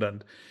irgendwie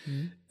redundant.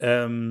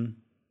 Aber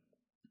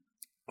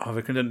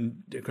wer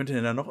könnte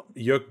denn da noch?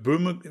 Jörg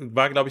Böhme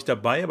war, glaube ich,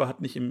 dabei, aber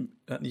hat nicht im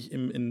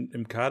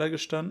Kader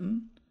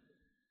gestanden.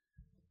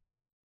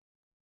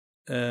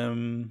 Das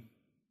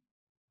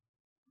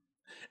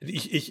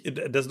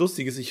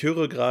Lustige ist, ich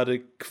höre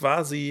gerade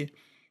quasi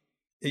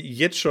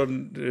jetzt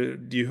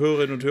schon die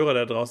Hörerinnen und Hörer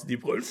da draußen, die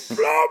brüllen,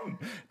 Flammen,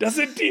 das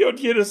sind die und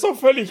jene, ist doch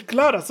völlig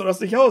klar, dass du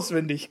das nicht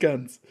auswendig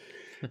kannst.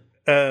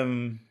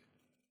 Wer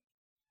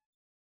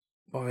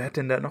hat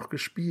denn da noch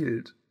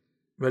gespielt?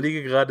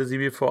 Überlege gerade, sie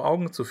mir vor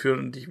Augen zu führen.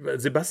 Und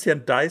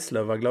Sebastian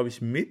Deißler war, glaube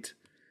ich, mit,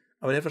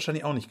 aber der hat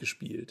wahrscheinlich auch nicht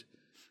gespielt.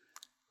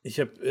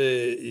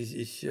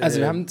 Also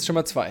wir haben schon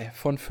mal 2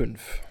 von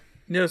 5.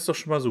 Ja, das ist doch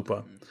schon mal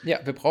super. Ja,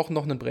 wir brauchen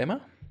noch einen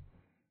Bremer.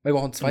 Wir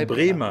brauchen 2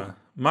 Bremer.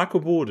 Marco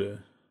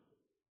Bode.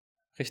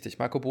 Richtig,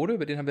 Marco Bode,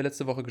 über den haben wir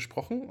letzte Woche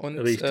gesprochen. Und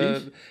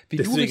Richtig. Wie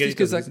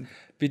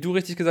du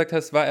richtig gesagt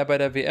hast, war er bei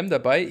der WM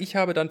dabei. Ich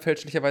habe dann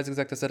fälschlicherweise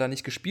gesagt, dass er da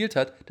nicht gespielt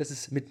hat. Das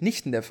ist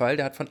mitnichten der Fall.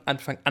 Der hat von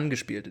Anfang an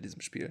gespielt in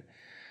diesem Spiel.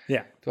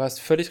 Ja. Du hast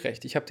völlig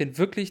recht. Ich habe den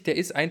wirklich, der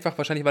ist einfach,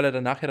 wahrscheinlich, weil er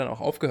danach ja dann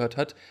auch aufgehört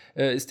hat,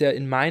 ist der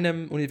in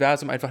meinem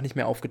Universum einfach nicht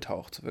mehr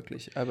aufgetaucht,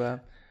 wirklich.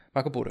 Aber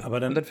Marco Bode.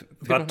 Aber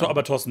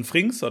aber Thorsten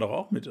Frings war doch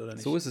auch mit, oder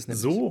nicht? So ist es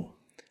nämlich.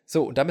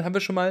 So, und damit haben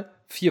wir schon mal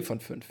 4 von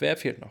 5. Wer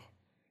fehlt noch?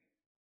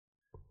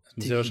 Das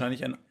muss ja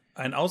wahrscheinlich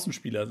ein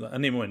Außenspieler sein.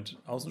 Nee, Moment.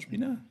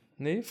 Außenspieler?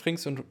 Nee,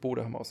 Frings und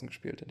Bode haben außen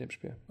gespielt in dem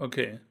Spiel.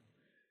 Okay.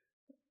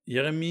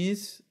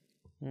 Jeremies,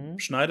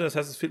 Schneider, das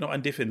heißt, es fehlt noch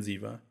ein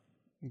Defensiver.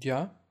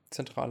 Ja,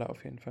 zentraler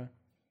auf jeden Fall.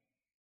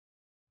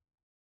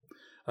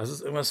 Das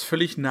ist irgendwas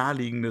völlig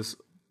Naheliegendes.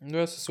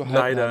 Ja, es ist so halb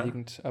Leider.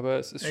 naheliegend, aber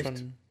es ist Echt?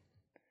 schon.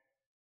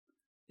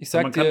 Ich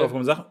sag man dir, kann drauf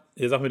kommen,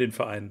 sag mir den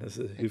Verein, das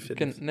hilft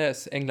ja nicht. Er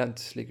ist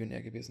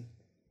England-Legionär gewesen.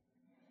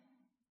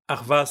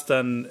 Ach, war es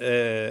dann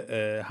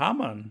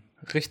Hamann?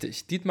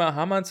 Richtig. Dietmar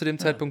Hamann zu dem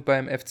Zeitpunkt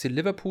beim FC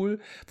Liverpool.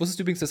 Wusstest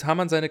du übrigens, dass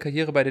Hamann seine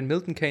Karriere bei den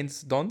Milton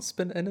Keynes Dons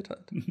beendet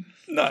hat?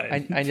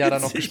 Nein. Ein Jahr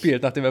dann noch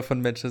gespielt, nachdem er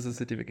von Manchester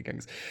City weggegangen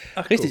ist.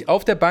 Ach, richtig. guck.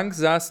 Auf der Bank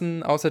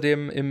saßen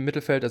außerdem im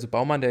Mittelfeld, also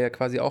Baumann, der ja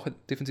quasi auch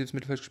defensives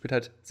Mittelfeld gespielt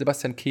hat,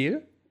 Sebastian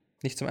Kehl,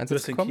 nicht zum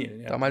Einsatz gekommen,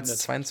 Kehl, ja, damals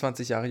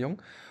 22 Jahre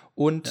jung.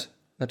 Und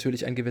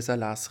natürlich ein gewisser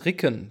Lars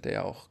Ricken, der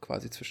ja auch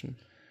quasi zwischen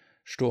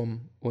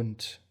Sturm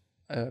und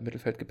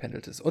Mittelfeld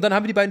gependelt ist. Und dann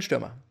haben wir die beiden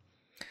Stürmer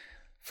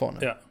vorne.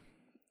 Ja.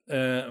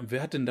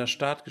 Wer hat denn da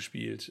Start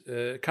gespielt?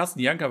 Carsten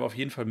Janka war auf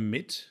jeden Fall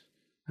mit.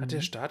 Hat der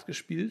Start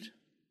gespielt?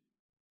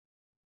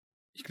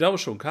 Ich glaube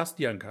schon,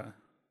 Carsten Janka.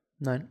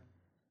 Nein.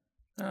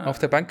 Auf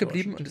der Bank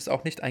geblieben und ist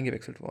auch nicht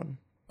eingewechselt worden.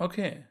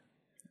 Okay.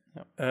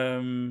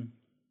 Ja.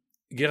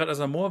 Gerhard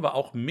Asamoah war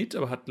auch mit,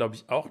 aber hat, glaube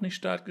ich, auch nicht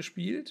Start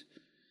gespielt.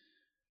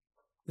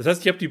 Das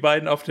heißt, ich habe die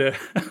beiden auf der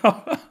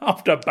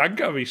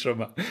Bank habe ich schon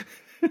mal.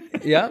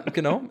 Ja,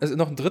 genau. Es ist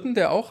noch einen dritten,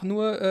 der auch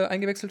nur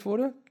eingewechselt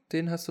wurde.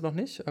 Den hast du noch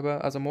nicht,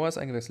 aber Asamoah ist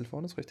eingewechselt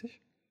worden, ist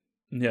richtig.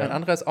 Ja. Ein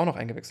anderer ist auch noch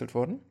eingewechselt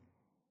worden.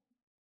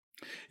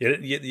 Ja,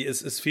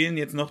 es fehlen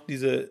jetzt noch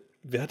diese.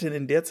 Wer hat denn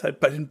in der Zeit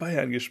bei den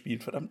Bayern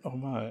gespielt? Verdammt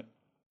nochmal.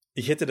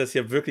 Ich hätte das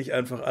ja wirklich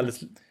einfach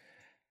alles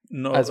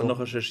noch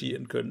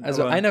recherchieren können.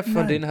 Also einer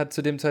von denen hat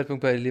zu dem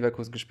Zeitpunkt bei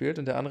Leverkusen gespielt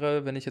und der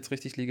andere, wenn ich jetzt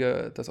richtig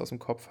liege, das aus dem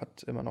Kopf,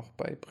 hat immer noch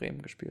bei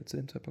Bremen gespielt zu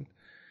dem Zeitpunkt.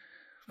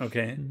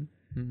 Okay.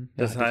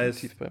 Das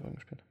heißt, bei Bremen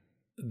gespielt.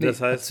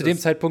 Hat zu dem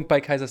Zeitpunkt bei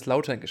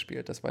Kaiserslautern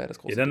gespielt. Das war ja das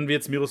große. Ja, dann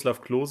wird es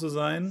Miroslav Klose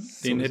sein.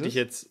 Den hätte ich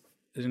jetzt.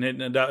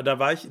 Da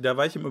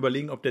war ich im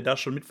Überlegen, ob der da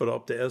schon mit war oder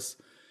ob der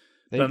erst.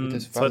 Dann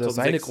das war 2006.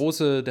 seine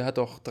große, der hat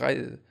doch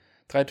drei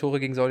Tore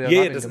gegen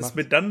Saudi-Arabien gemacht. Das ist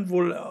mir dann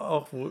wohl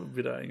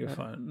wieder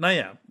eingefallen. Ja.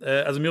 Naja,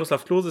 also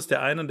Miroslav Klose ist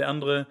der eine und der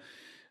andere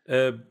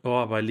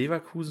bei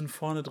Leverkusen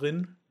vorne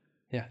drin.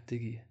 Ja,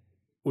 Diggi.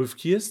 Ulf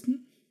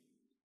Kirsten?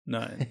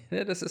 Nein.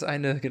 Ja, das ist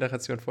eine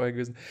Generation vorher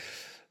gewesen.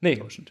 Nee.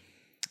 Täuschend.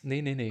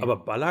 Nee. Aber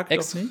Ballack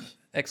doch nicht?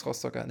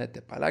 Ex-Rostocker.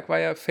 Der Ballack war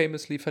ja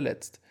famously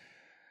verletzt.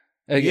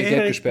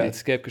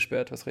 Gelb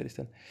gesperrt, was rede ich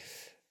denn?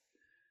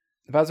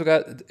 War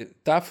sogar,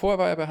 davor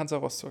war er bei Hansa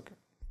Rostock,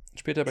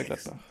 später bei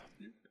Gladbach.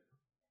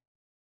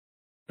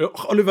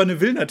 Ach, Oliver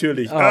Neville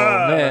natürlich. Oh,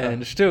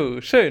 Mensch,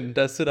 du, schön,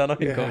 dass du da noch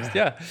hinkommst.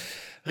 Ja,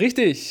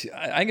 richtig.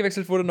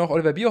 Eingewechselt wurde noch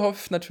Oliver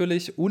Bierhoff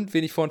natürlich und,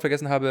 wen ich vorhin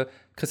vergessen habe,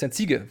 Christian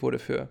Ziege wurde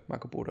für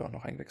Marco Bode auch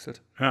noch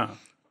eingewechselt. Ja.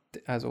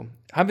 Also,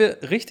 haben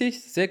wir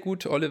richtig, sehr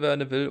gut Oliver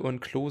Neville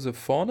und Klose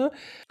vorne.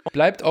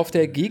 Bleibt auf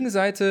der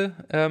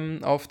Gegenseite,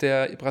 auf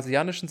der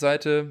brasilianischen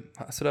Seite,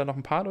 hast du da noch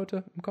ein paar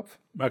Leute im Kopf?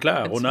 Na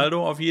klar,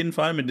 Ronaldo auf jeden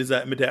Fall mit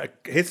der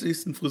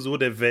hässlichsten Frisur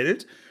der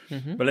Welt,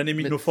 weil er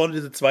nämlich nur vorne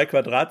diese 2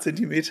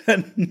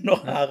 Quadratzentimeter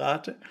noch Haare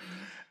hatte.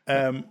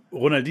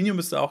 Ronaldinho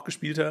müsste auch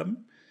gespielt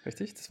haben.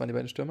 Richtig, das waren die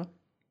beiden Stürmer.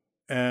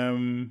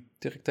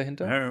 Direkt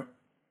dahinter.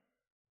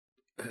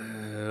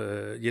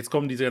 Jetzt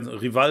kommen diese ganzen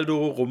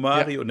Rivaldo,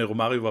 Romario, und der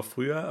Romario war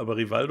früher, aber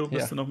Rivaldo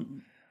müsste noch.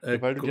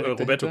 Roberto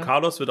dahinter.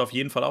 Carlos wird auf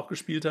jeden Fall auch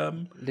gespielt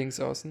haben. Links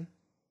außen.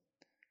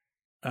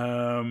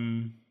 Ja,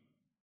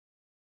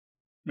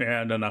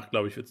 danach,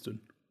 glaube ich, wird es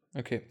dünn.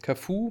 Okay,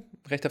 Cafu,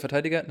 rechter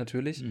Verteidiger,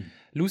 natürlich.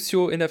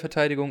 Lucio in der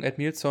Verteidigung,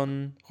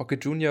 Edmilson, Roque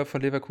Junior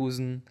von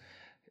Leverkusen,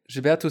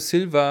 Gilberto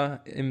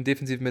Silva im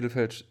defensiven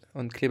Mittelfeld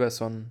und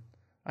Kleberson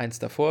eins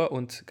davor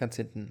und ganz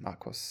hinten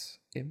Marcos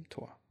im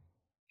Tor.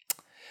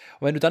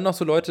 Und wenn du dann noch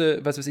so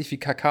Leute, was weiß ich, wie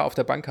Kaká auf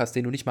der Bank hast,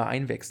 den du nicht mal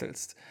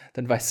einwechselst,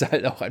 dann weißt du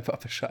halt auch einfach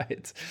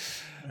Bescheid.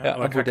 Ja,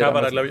 aber Kaká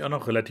war da, glaube ich, auch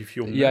noch relativ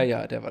jung. Ne?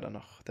 Ja, der war da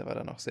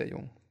noch sehr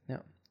jung.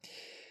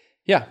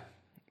 Ja,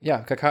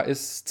 Kaká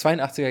ist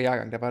 82er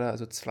Jahrgang, der war da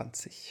also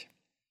 20.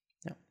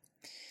 Ja.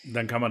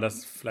 Dann kann man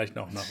das vielleicht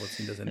noch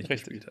nachvollziehen, dass er nicht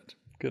gespielt hat.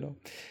 Genau.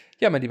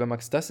 Ja, mein lieber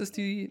Max, das ist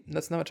die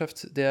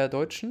Nationalmannschaft der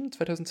Deutschen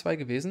 2002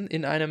 gewesen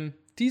in einem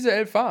Diese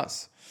 11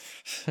 war's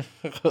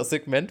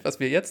Segment,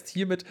 was wir jetzt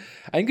hiermit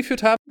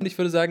eingeführt haben. Und ich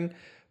würde sagen,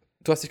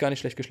 du hast dich gar nicht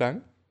schlecht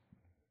geschlagen.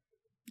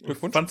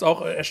 Glückwunsch. Ich fand es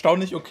auch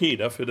erstaunlich okay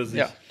dafür, dass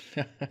ich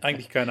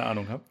eigentlich keine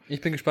Ahnung habe.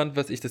 Ich bin gespannt,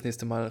 was ich das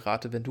nächste Mal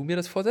rate, wenn du mir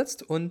das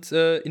vorsetzt. Und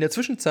in der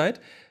Zwischenzeit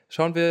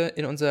schauen wir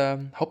in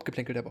unser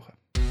Hauptgeplänkel der Woche.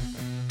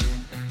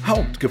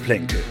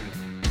 Hauptgeplänkel.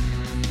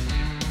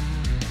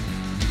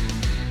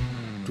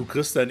 Du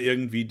kriegst dann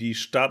irgendwie die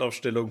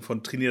Startaufstellung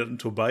von Trinidad und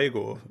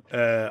Tobago,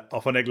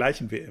 auch von der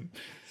gleichen WM.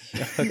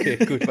 Ja, okay,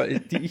 gut, weil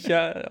die ich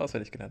ja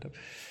auswendig genannt habe.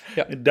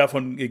 Ja.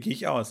 Davon gehe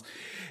ich aus.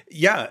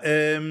 Ja,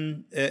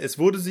 es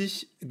wurde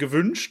sich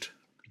gewünscht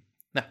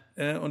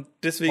und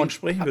deswegen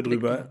sprechen wir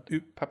drüber.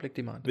 Public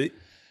Demand.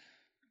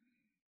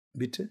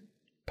 Bitte?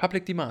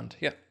 Public Demand,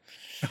 ja.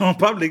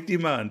 Public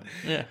Demand.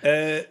 Ja.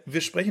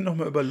 Wir sprechen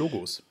nochmal über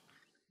Logos.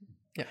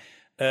 Ja.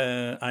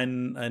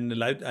 Eine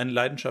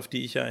Leidenschaft,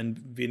 die ich ja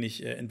ein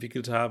wenig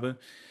entwickelt habe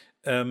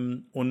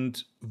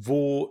und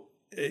wo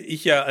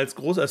ich ja als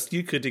großer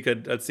Stilkritiker,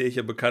 als der ich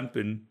ja bekannt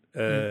bin,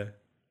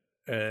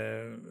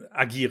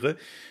 agiere.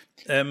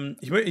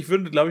 Ich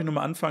würde, glaube ich,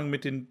 nochmal anfangen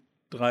mit den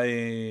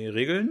 3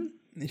 Regeln.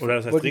 Oder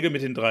das heißt Regeln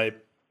mit den 3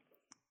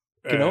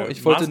 Genau,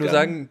 ich wollte nur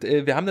sagen,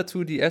 wir haben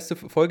dazu die erste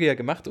Folge ja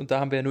gemacht und da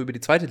haben wir ja nur über die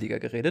zweite Liga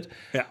geredet.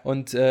 Ja.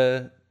 Und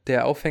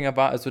der Aufhänger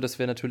war also, dass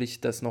wir natürlich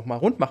das nochmal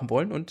rund machen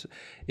wollen und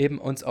eben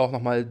uns auch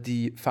nochmal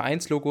die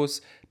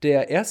Vereinslogos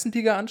der ersten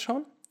Liga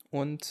anschauen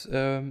und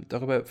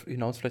darüber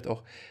hinaus vielleicht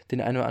auch den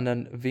einen oder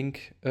anderen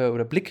Wink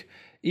oder Blick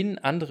in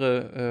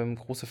andere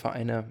große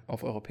Vereine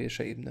auf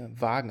europäischer Ebene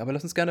wagen. Aber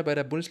lass uns gerne bei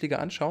der Bundesliga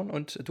anschauen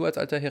und du als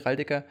alter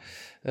Heraldiker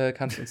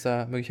kannst uns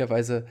da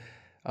möglicherweise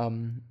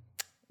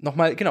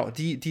nochmal, genau,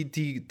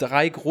 die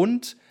 3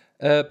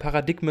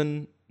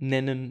 Grundparadigmen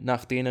nennen,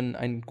 nach denen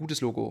ein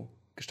gutes Logo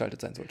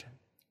gestaltet sein sollte.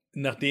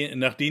 Nach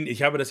denen,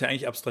 ich habe das ja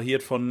eigentlich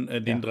abstrahiert von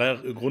den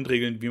 3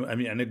 Grundregeln, wie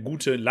eine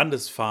gute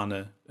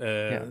Landesfahne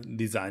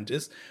designt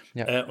ist.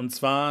 Ja. Und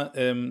zwar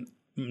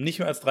nicht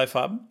mehr als 3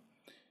 Farben,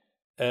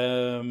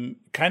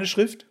 keine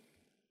Schrift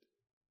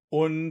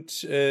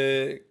und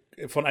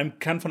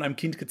kann von einem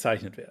Kind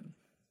gezeichnet werden.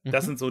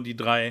 Das sind so die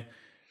 3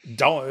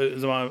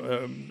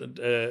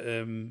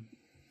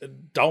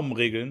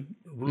 Daumenregeln,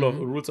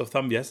 Rules of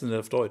Thumb, wie heißt denn das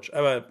auf Deutsch?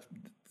 Aber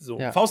so,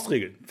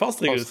 Faustregeln.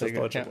 Faustregel ist das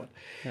deutsche Wort.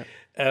 Ja.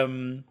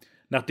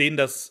 Nachdem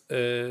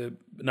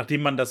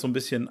man das so ein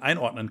bisschen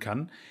einordnen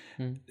kann.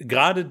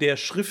 Gerade der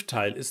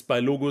Schriftteil ist bei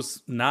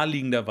Logos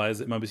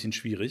naheliegenderweise immer ein bisschen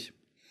schwierig.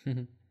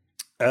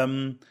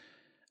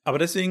 Aber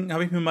deswegen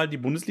habe ich mir mal die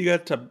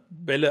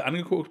Bundesliga-Tabelle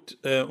angeguckt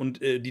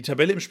und die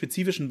Tabelle im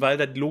Spezifischen, weil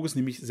da die Logos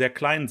nämlich sehr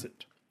klein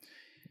sind.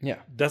 Ja.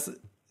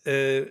 Das,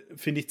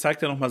 finde ich,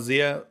 zeigt ja noch mal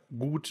sehr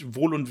gut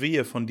Wohl und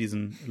Wehe von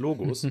diesen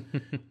Logos.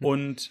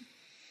 Und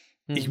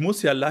ich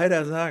muss ja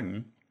leider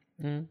sagen,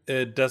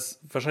 das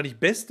wahrscheinlich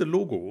beste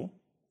Logo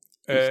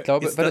ich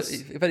glaube, ist darf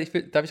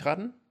ich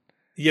raten?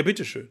 Ja,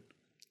 bitteschön.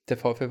 Der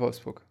VfL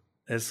Wolfsburg.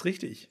 Das ist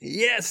richtig.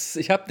 Yes!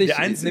 Ich habe dich. Der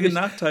einzige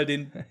Nachteil,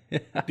 den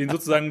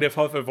sozusagen der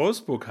VfL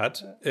Wolfsburg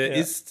hat,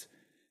 ist,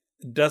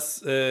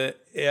 dass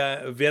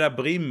Werder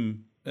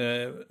Bremen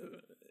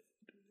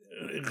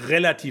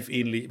relativ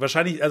ähnlich.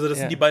 Wahrscheinlich, also das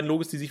sind die beiden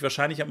Logos, die sich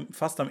wahrscheinlich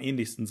fast am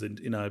ähnlichsten sind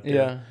innerhalb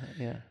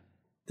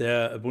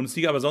der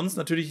Bundesliga. Aber sonst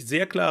natürlich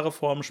sehr klare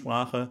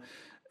Formensprache.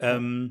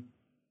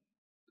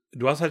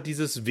 du hast halt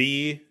dieses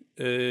W,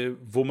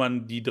 wo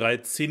man die 3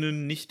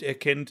 Zinnen nicht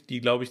erkennt,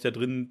 die, glaube ich, da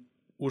drin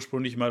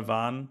ursprünglich mal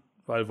waren,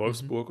 weil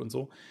Wolfsburg und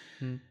so.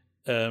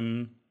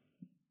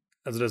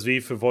 Also das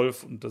W für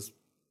Wolf und das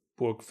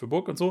Burg für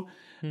Burg und so.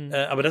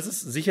 Aber das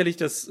ist sicherlich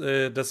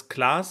das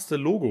klarste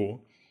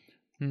Logo.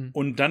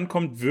 Und dann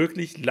kommt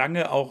wirklich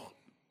lange auch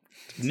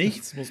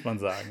nichts, muss man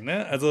sagen.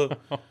 Ne? Also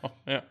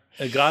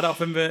gerade auch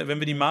wenn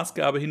wir die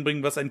Maßgabe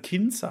hinbringen, was ein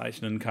Kind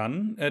zeichnen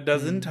kann, da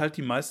sind halt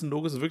die meisten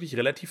Logos wirklich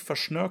relativ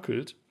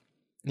verschnörkelt.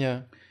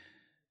 Ja.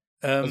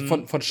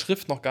 Also von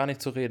Schrift noch gar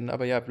nicht zu reden,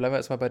 aber ja, bleiben wir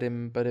erstmal bei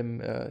dem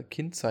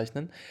Kind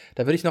zeichnen.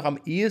 Da würde ich noch am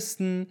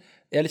ehesten,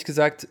 ehrlich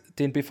gesagt,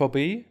 den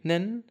BVB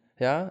nennen.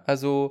 Ja,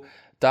 also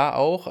da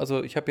auch,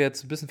 also ich habe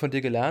jetzt ein bisschen von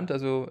dir gelernt,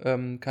 also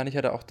kann ich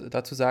ja da auch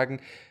dazu sagen,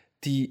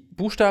 die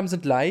Buchstaben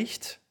sind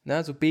leicht, ne?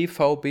 Also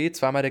BVB,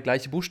 zweimal der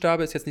gleiche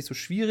Buchstabe, ist jetzt nicht so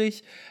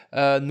schwierig.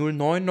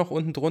 09 noch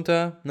unten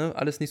drunter, ne?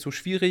 Alles nicht so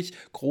schwierig.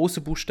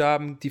 Große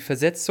Buchstaben, die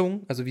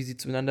Versetzung, also wie sie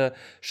zueinander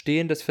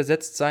stehen, das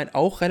Versetztsein,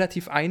 auch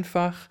relativ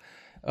einfach.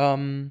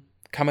 Kann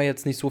man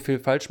jetzt nicht so viel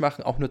falsch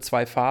machen, auch nur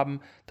 2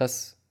 Farben.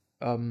 Das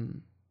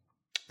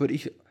würde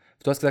ich,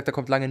 du hast gesagt, da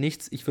kommt lange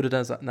nichts. Ich würde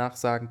danach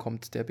sagen,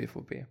 kommt der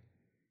BVB.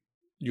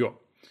 Ja.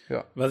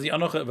 Was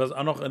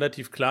auch noch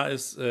relativ klar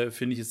ist,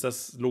 finde ich, ist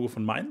das Logo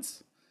von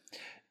Mainz.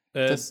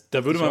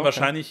 Da würde man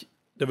wahrscheinlich,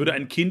 da würde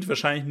ein Kind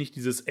wahrscheinlich nicht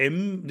dieses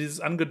M,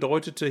 dieses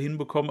angedeutete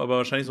hinbekommen, aber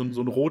wahrscheinlich so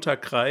ein roter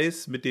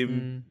Kreis mit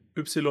dem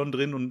Y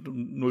drin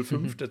und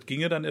 05, das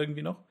ginge dann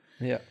irgendwie noch.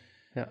 Ja.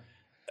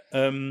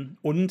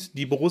 Und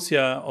die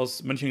Borussia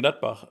aus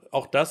Mönchengladbach,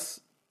 auch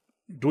das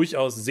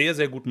durchaus sehr,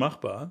 sehr gut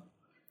machbar.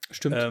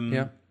 Stimmt,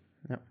 ja.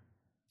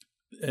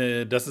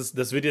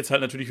 Das wird jetzt halt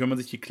natürlich, wenn man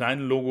sich die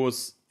kleinen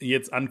Logos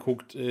jetzt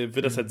anguckt,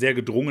 wird das halt sehr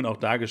gedrungen auch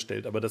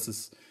dargestellt. Aber das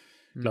ist,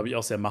 glaube ich,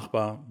 auch sehr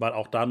machbar, weil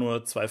auch da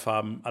nur 2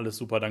 Farben, alles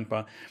super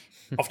dankbar.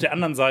 Auf der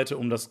anderen Seite,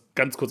 um das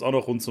ganz kurz auch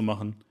noch rund zu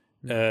machen,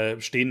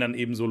 stehen dann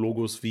eben so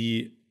Logos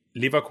wie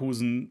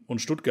Leverkusen und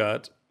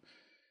Stuttgart,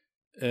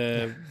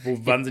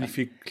 wo wahnsinnig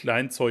viel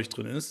Kleinzeug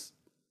drin ist.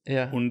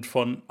 Ja. Und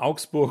von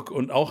Augsburg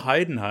und auch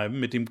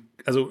Heidenheim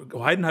also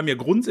Heidenheim ja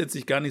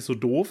grundsätzlich gar nicht so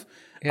doof,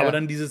 aber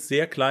dann dieses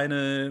sehr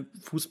kleine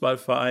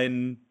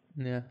Fußballverein,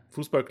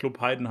 Fußballclub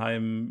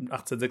Heidenheim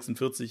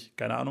 1846,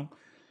 keine Ahnung,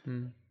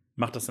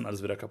 macht das dann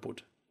alles wieder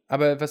kaputt.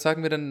 Aber was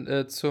sagen wir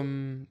denn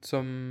zum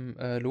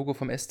Logo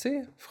vom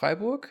SC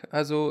Freiburg?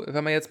 Also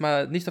wenn man jetzt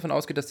mal nicht davon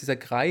ausgeht, dass dieser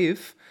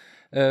Greif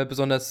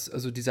besonders,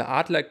 also dieser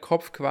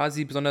Adlerkopf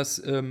quasi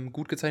besonders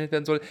gut gezeichnet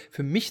werden soll.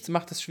 Für mich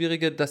macht das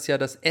Schwierige, dass ja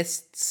das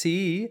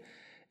SC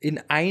in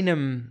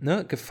einem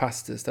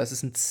gefasst ist. Das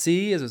ist ein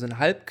C, also ein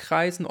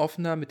Halbkreis, ein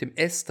offener mit dem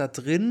S da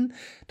drin.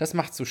 Das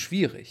macht es so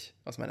schwierig,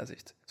 aus meiner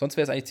Sicht. Sonst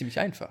wäre es eigentlich ziemlich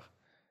einfach.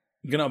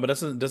 Genau, aber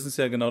das ist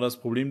ja genau das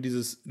Problem,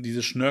 dieses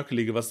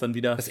Schnörkelige, was dann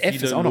wieder das viele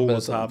F ist auch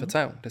Logos noch haben.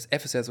 Verzeihung, das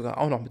F ist ja sogar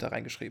auch noch mit da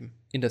reingeschrieben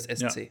in das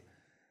SC.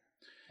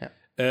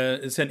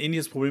 Ist ja ein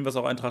ähnliches Problem, was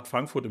auch Eintracht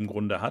Frankfurt im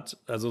Grunde hat.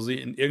 Also sich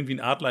in irgendwie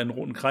einen Adler in einen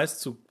roten Kreis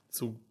zu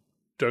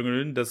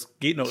döngeln, das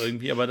geht noch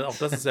irgendwie, aber auch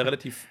das ist ja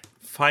relativ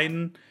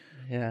fein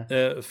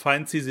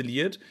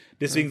ziseliert.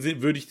 Deswegen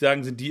würde ich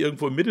sagen, sind die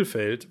irgendwo im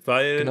Mittelfeld,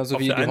 weil genauso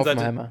auf wie der die einen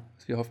Hoffenheimer.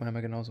 Seite, wie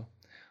Hoffenheimer genauso.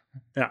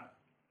 Ja.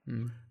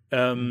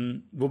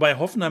 Wobei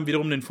Hoffenheim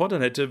wiederum den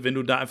Vorteil hätte, wenn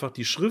du da einfach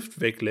die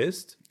Schrift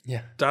weglässt,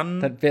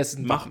 dann wäre es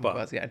machbar.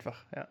 Quasi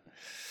einfach,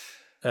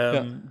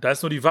 Da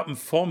ist nur die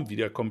Wappenform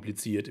wieder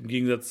kompliziert, im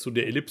Gegensatz zu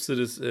der Ellipse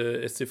des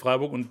SC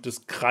Freiburg und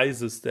des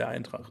Kreises der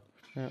Eintracht.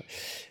 Ja.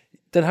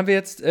 Dann haben wir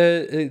jetzt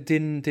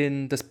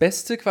das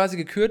Beste quasi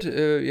gekürt.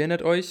 Ihr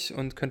erinnert euch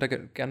und könnt da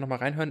gerne nochmal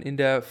reinhören. In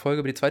der Folge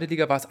über die 2.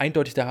 Liga war es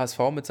eindeutig der HSV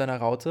mit seiner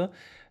Raute.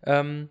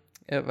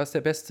 Was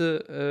der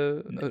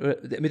Beste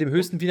mit dem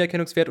höchsten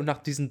Wiedererkennungswert und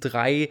nach diesen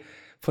 3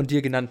 von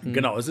dir genannten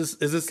Genau, es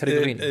ist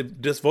Kategorien.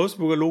 Das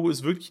Wolfsburger Logo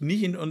ist wirklich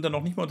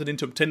noch nicht mal unter den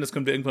Top 10, das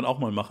können wir irgendwann auch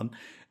mal machen.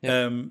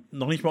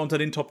 Noch nicht mal unter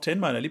den Top 10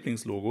 meiner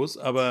Lieblingslogos,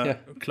 aber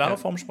klare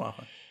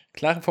Formsprache.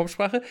 Klare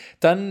Formsprache.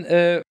 Dann,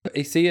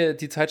 ich sehe,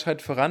 die Zeit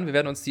schreitet voran. Wir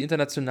werden uns die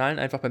internationalen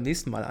einfach beim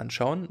nächsten Mal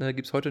anschauen. Da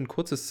gibt es heute ein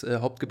kurzes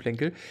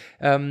Hauptgeplänkel.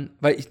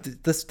 Weil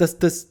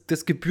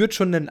das gebührt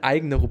schon eine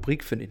eigene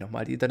Rubrik, finde ich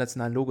nochmal, die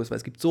internationalen Logos. Weil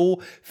es gibt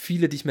so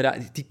viele,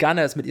 die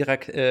Gunners mit ihrer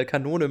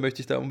Kanone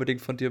möchte ich da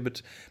unbedingt von dir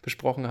mit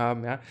besprochen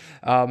haben. Ja?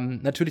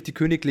 Natürlich die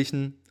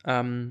Königlichen,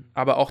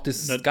 aber auch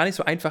das gar nicht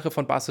so einfache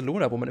von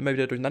Barcelona, wo man immer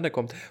wieder durcheinander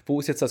kommt.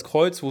 Wo ist jetzt das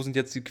Kreuz? Wo sind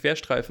jetzt die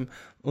Querstreifen?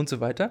 Und so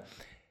weiter.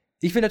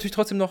 Ich will natürlich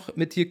trotzdem noch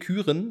mit dir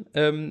küren,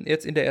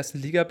 jetzt in der 1.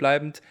 Liga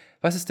bleibend.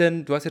 Was ist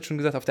denn, du hast jetzt schon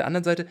gesagt, auf der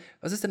anderen Seite,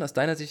 was ist denn aus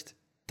deiner Sicht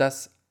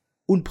das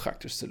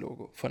unpraktischste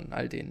Logo von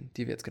all denen,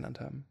 die wir jetzt genannt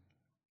haben?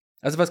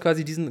 Also was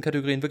quasi diesen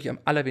Kategorien wirklich am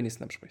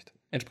allerwenigsten entspricht.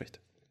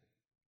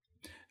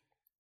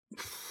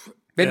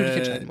 Wenn du dich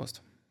entscheiden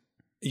musst.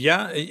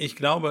 Ja, ich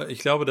glaube,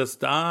 dass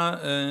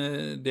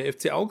da der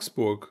FC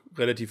Augsburg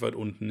relativ weit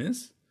unten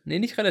ist. Nee,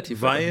 nicht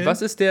relativ weit.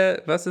 Was ist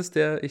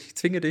der, ich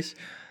zwinge dich,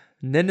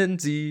 nennen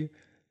Sie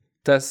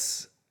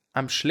das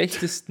am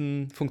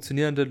schlechtesten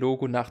funktionierende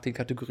Logo nach den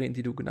Kategorien,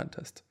 die du genannt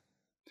hast?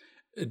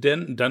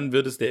 Denn dann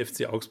wird es der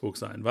FC Augsburg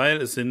sein, weil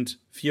es sind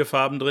 4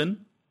 Farben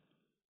drin.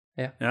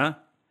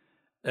 Ja.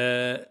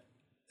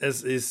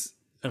 Es ist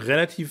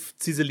relativ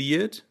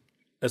ziseliert.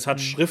 Es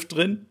hat Schrift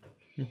drin.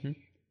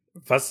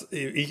 Was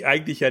ich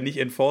eigentlich ja nicht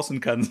enforcen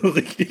kann, so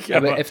richtig.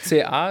 Aber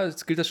FCA,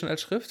 gilt das schon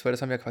als Schrift? Weil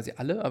das haben ja quasi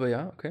alle, aber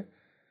ja, okay.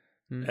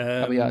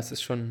 Aber ja, es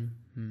ist schon.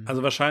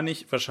 Also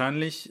wahrscheinlich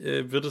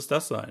wird es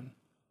das sein.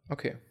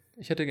 Okay.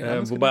 Ich hätte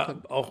gerne. Wobei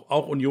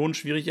auch Union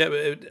schwierig.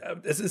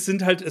 Es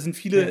sind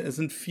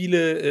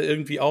viele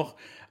irgendwie auch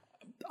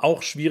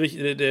schwierig.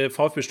 Der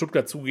VfB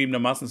Stuttgart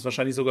zugegebenermaßen ist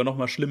wahrscheinlich sogar noch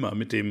mal schlimmer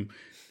mit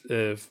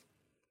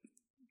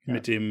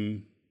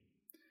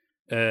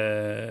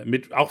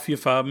auch 4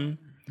 Farben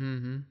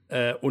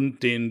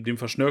und dem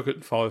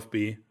verschnörkelten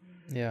VfB.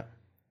 Ja.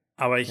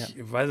 Aber ich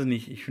weiß es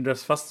nicht, ich finde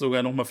das fast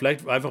sogar noch mal,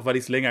 vielleicht einfach, weil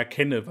ich es länger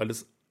kenne, weil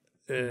es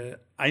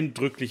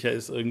eindrücklicher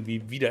ist,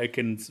 irgendwie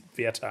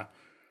wiedererkennenswerter.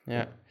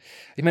 Ja.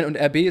 Ich meine, und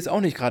RB ist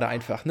auch nicht gerade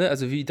einfach, ne?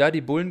 Also wie da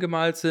die Bullen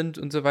gemalt sind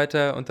und so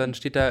weiter und dann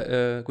steht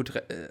da, gut,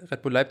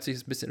 Red Bull Leipzig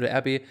ist ein bisschen, oder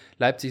RB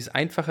Leipzig ist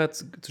einfacher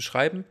zu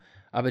schreiben,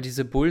 aber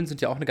diese Bullen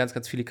sind ja auch eine ganz,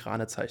 ganz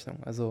filigrane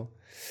Zeichnung. Also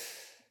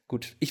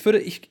gut. Ich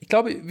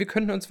glaube, wir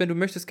könnten uns, wenn du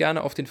möchtest,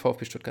 gerne auf den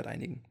VfB Stuttgart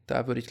einigen.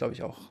 Da würde ich, glaube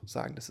ich, auch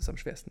sagen, das ist am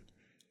schwersten.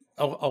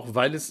 Auch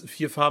weil es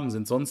 4 Farben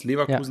sind. Sonst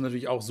Leverkusen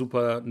natürlich auch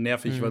super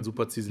nervig, weil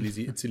super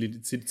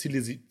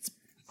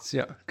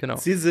ja, genau.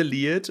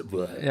 ziseliert.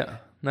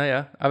 Ja,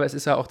 naja, aber es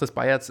ist ja auch das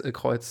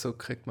Bayerns-Kreuz, so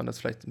kriegt man das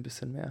vielleicht ein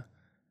bisschen mehr.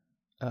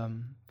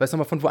 Weil es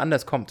nochmal von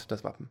woanders kommt,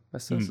 das Wappen.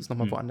 Weißt du, es ist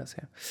nochmal woanders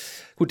her.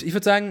 Gut, ich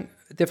würde sagen,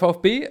 der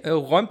VfB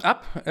räumt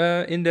ab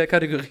in der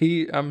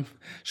Kategorie am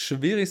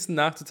schwierigsten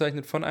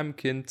nachzuzeichnen von einem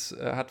Kind,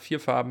 hat 4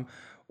 Farben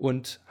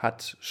und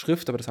hat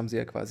Schrift, aber das haben sie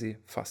ja quasi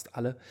fast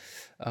alle.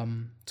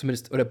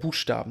 Zumindest, oder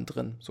Buchstaben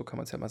drin, so kann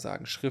man es ja mal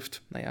sagen.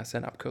 Schrift, naja, ist ja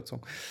eine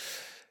Abkürzung.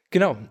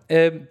 Genau,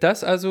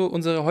 das also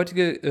unsere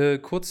heutige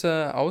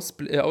kurzer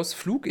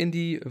Ausflug in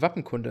die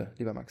Wappenkunde,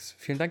 lieber Max.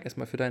 Vielen Dank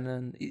erstmal für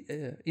deinen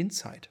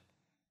Insight.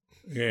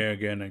 Ja,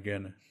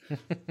 gerne.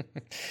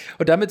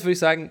 Und damit würde ich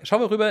sagen,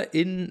 schauen wir rüber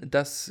in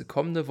das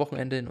kommende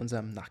Wochenende in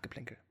unserem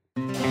Nachgeplänkel.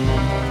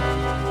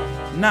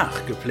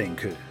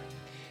 Nachgeplänkel.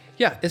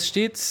 Ja, es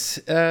steht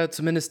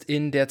zumindest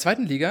in der 2.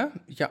 Liga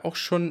ja auch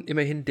schon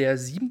immerhin der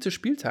 7.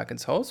 Spieltag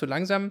ins Haus. So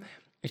langsam,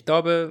 ich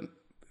glaube,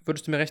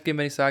 würdest du mir recht geben,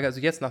 wenn ich sage,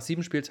 also jetzt nach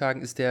 7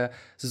 Spieltagen ist der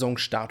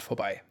Saisonstart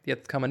vorbei.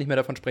 Jetzt kann man nicht mehr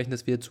davon sprechen,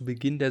 dass wir zu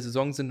Beginn der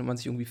Saison sind und man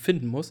sich irgendwie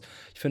finden muss.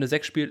 Ich finde,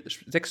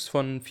 6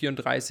 von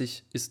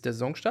 34 ist der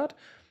Saisonstart.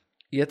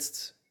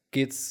 Jetzt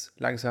geht's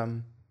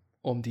langsam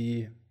um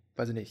die,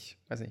 weiß ich nicht,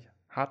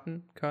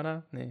 harten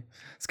Körner? Nee,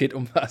 es geht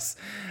um was.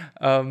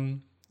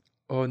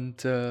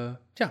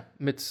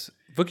 Mit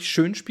wirklich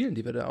schönen Spielen,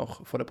 die wir da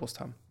auch vor der Brust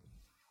haben.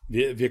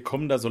 Wir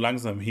kommen da so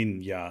langsam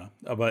hin, ja.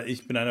 Aber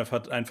ich bin ein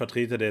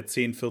Vertreter der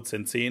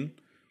 10-14-10.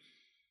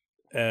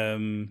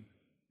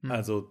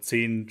 Also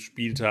 10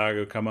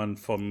 Spieltage kann man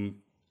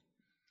vom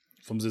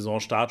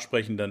Saisonstart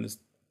sprechen, dann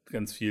ist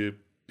ganz viel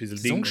Ding.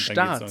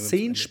 Saisonstart,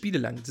 10 Spiele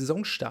lang,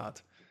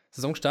 Saisonstart.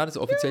 Saisonstart ist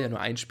offiziell ja nur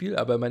ein Spiel,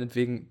 aber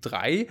meinetwegen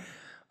 3.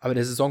 Aber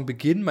der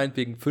Saisonbeginn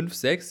meinetwegen 5,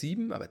 6,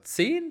 7, aber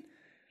 10?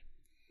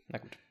 Na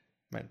gut,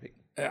 meinetwegen.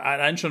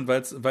 Allein schon,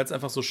 weil es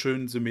einfach so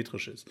schön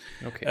symmetrisch ist.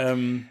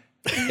 Okay.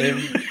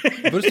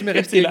 Würdest du mir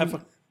recht geben?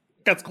 Einfach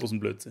ganz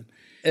großen Blödsinn.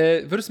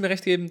 Würdest du mir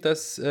recht geben,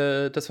 dass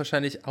das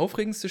wahrscheinlich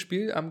aufregendste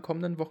Spiel am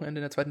kommenden Wochenende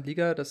in der 2.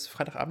 Liga das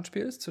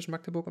Freitagabendspiel ist zwischen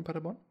Magdeburg und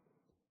Paderborn?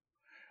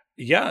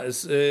 Ja,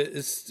 es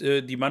ist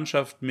die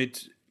Mannschaft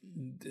mit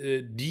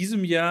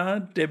diesem Jahr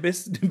den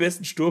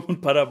besten Sturm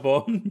und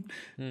Paderborn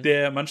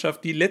der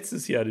Mannschaft, die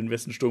letztes Jahr den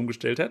besten Sturm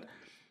gestellt hat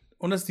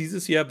und das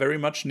dieses Jahr very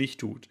much nicht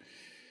tut.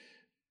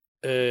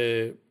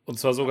 Und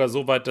zwar sogar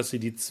so weit, dass sie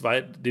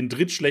den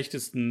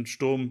drittschlechtesten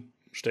Sturm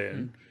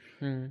stellen.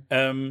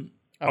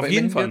 Aber auf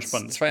jeden Fall ein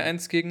spannendes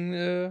 2-1 gegen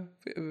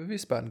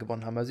Wiesbaden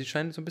gewonnen haben. Also sie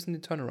scheinen so ein bisschen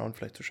den Turnaround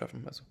vielleicht zu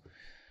schaffen. Also.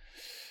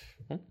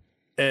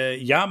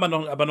 Ja,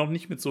 aber noch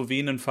nicht mit so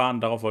wehenden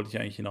Fahnen, darauf wollte ich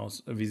eigentlich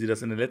hinaus, wie sie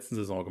das in der letzten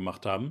Saison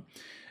gemacht haben.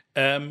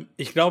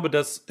 Ich glaube,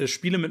 dass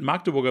Spiele mit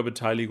Magdeburger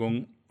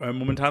Beteiligung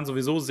momentan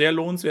sowieso sehr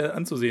lohnenswert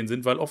anzusehen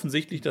sind, weil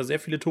offensichtlich da sehr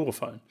viele Tore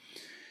fallen.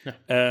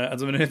 Ja.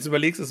 Also wenn du jetzt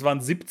überlegst, es waren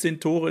 17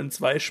 Tore in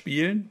 2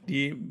 Spielen,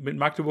 die mit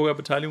Magdeburger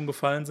Beteiligung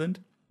gefallen sind.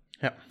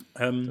 Ja,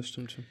 das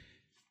stimmt schon.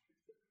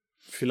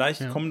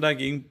 Vielleicht kommen da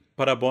gegen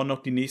Paderborn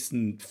noch die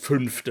nächsten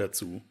 5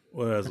 dazu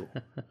oder so.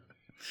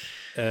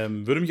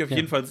 Würde mich auf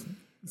jeden Fall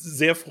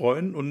sehr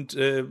freuen und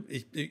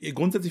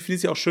grundsätzlich finde ich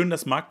es ja auch schön,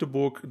 dass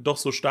Magdeburg doch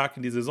so stark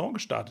in die Saison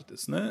gestartet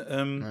ist.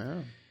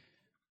 Ne?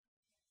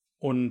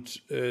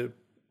 Und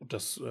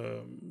das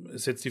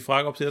ist jetzt die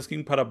Frage, ob sie das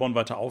gegen Paderborn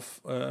weiter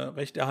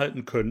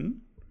aufrechterhalten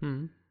können.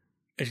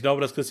 Ich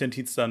glaube, dass Christian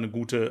Tietz da eine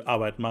gute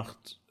Arbeit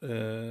macht,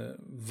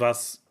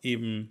 was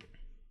eben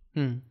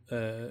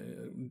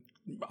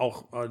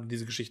auch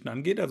diese Geschichten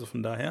angeht. Also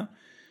von daher.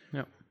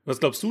 Ja. Was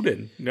glaubst du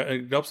denn?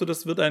 Glaubst du,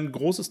 das wird ein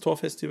großes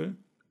Torfestival?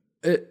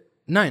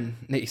 Nein,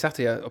 ich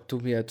sagte ja, ob du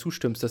mir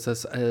zustimmst, dass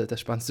das das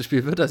spannendste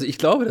Spiel wird. Also ich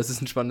glaube, dass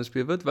es ein spannendes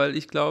Spiel wird, weil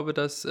ich glaube,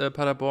 dass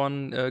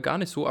Paderborn gar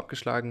nicht so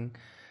abgeschlagen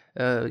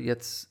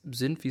jetzt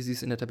sind, wie sie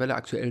es in der Tabelle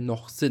aktuell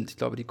noch sind. Ich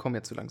glaube, die kommen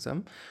jetzt so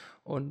langsam.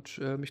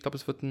 Und ich glaube,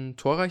 es wird ein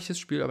torreiches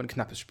Spiel, aber ein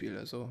knappes Spiel.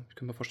 Also ich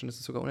kann mir vorstellen, dass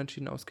es sogar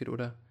unentschieden ausgeht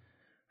oder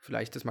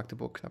vielleicht, dass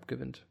Magdeburg knapp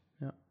gewinnt.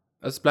 Ja.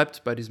 Also es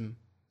bleibt bei diesem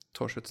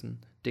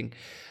Torschützen-Ding.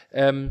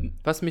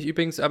 Was mich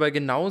übrigens aber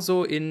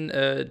genauso in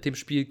dem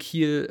Spiel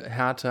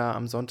Kiel-Hertha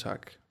am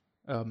Sonntag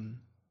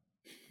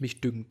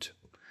mich dünkt.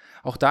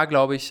 Auch da,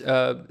 glaube ich,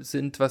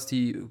 sind, was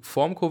die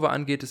Formkurve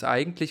angeht, es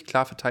eigentlich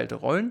klar verteilte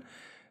Rollen,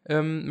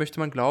 möchte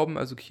man glauben.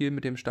 Also Kiel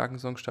mit dem starken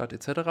Saisonstart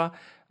etc.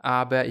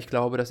 Aber ich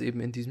glaube, dass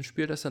eben in diesem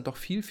Spiel das dann doch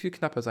viel, viel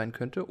knapper sein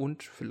könnte.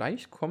 Und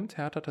vielleicht kommt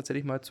Hertha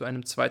tatsächlich mal zu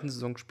einem zweiten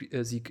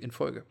Saisonsieg in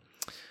Folge.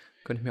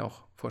 Könnte ich mir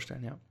auch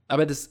vorstellen, ja.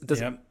 Aber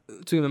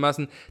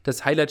zugegebenermaßen,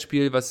 das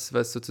Highlight-Spiel, was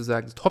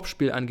sozusagen das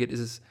Topspiel angeht, ist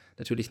es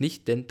natürlich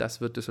nicht, denn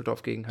das wird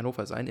Düsseldorf gegen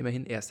Hannover sein.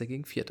 Immerhin Erster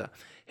gegen Vierter.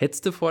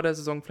 Hättest du vor der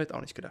Saison vielleicht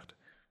auch nicht gedacht.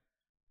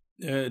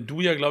 Du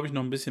ja, glaube ich,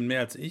 noch ein bisschen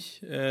mehr als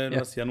ich. Du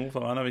hast die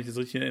Hannoveraner, wenn ich das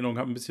richtig in Erinnerung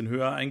habe, ein bisschen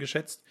höher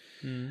eingeschätzt.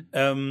 Mhm.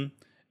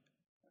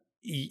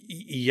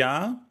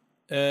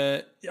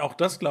 Auch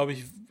das glaube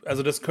ich,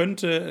 also das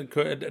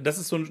das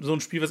ist so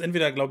ein Spiel, was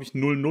entweder, glaube ich,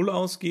 0-0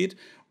 ausgeht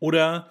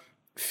oder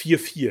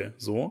 4-4,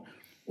 so.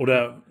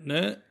 Oder,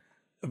 ne,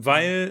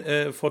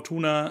 weil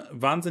Fortuna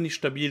wahnsinnig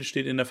stabil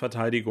steht in der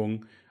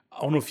Verteidigung,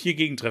 auch nur 4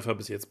 Gegentreffer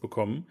bis jetzt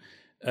bekommen.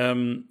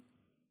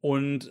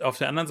 Und auf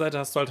der anderen Seite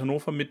hast du halt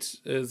Hannover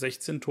mit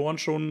 16 Toren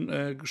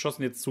schon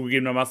geschossen. Jetzt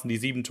zugegebenermaßen die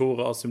 7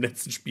 Tore aus dem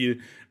letzten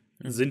Spiel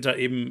sind da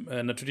eben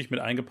natürlich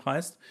mit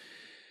eingepreist.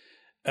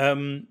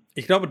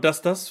 Ich glaube,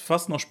 dass das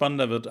fast noch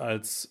spannender wird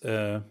als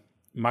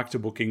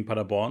Magdeburg gegen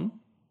Paderborn.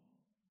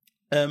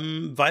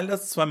 Weil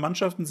das 2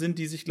 Mannschaften sind,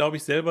 die sich, glaube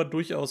ich, selber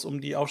durchaus um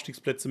die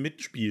Aufstiegsplätze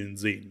mitspielen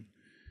sehen.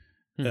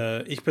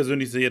 Ich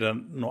persönlich sehe da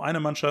nur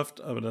eine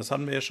Mannschaft, aber das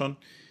hatten wir ja schon.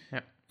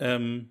 Ja.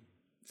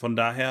 Von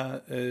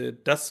daher,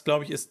 das,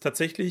 glaube ich, ist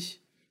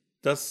tatsächlich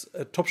das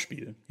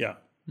Topspiel.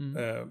 Ja,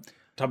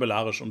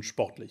 tabellarisch und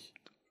sportlich.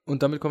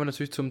 Und damit kommen wir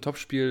natürlich zum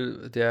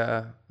Topspiel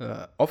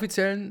der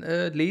offiziellen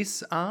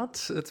Lesart,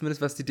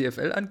 zumindest was die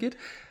DFL angeht.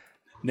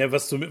 Ne,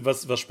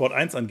 was Sport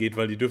 1 angeht,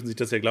 weil die dürfen sich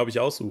das ja, glaube ich,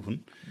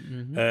 aussuchen.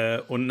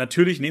 Und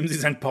natürlich nehmen sie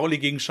St. Pauli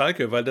gegen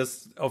Schalke, weil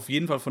das auf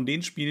jeden Fall von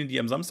den Spielen,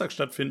 die am Samstag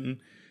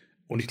stattfinden,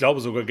 und ich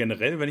glaube sogar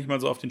generell, wenn ich mal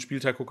so auf den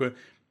Spieltag gucke,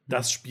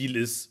 das Spiel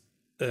ist,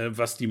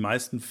 was die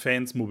meisten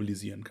Fans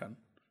mobilisieren kann.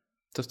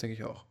 Das denke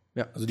ich auch,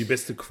 ja. Also die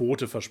beste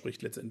Quote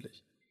verspricht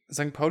letztendlich.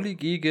 St.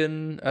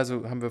 Pauli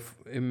also haben wir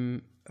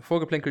im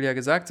Vorgeplänkel ja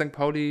gesagt, St.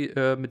 Pauli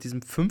mit diesem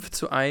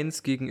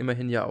 5-1 gegen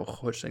immerhin ja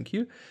auch Holstein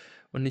Kiel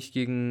und nicht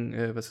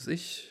gegen,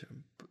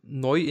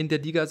 neu in der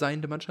Liga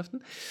seiende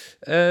Mannschaften.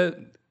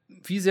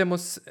 Wie sehr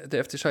muss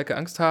der FC Schalke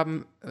Angst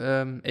haben?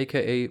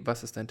 AKA,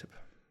 was ist dein Tipp?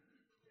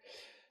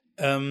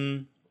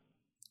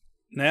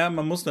 Naja,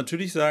 man muss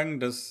natürlich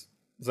sagen, dass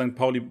St.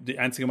 Pauli die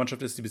einzige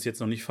Mannschaft ist, die bis jetzt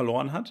noch nicht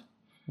verloren hat.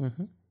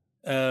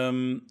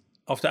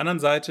 Auf der anderen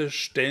Seite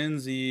stellen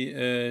sie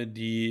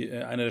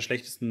einer der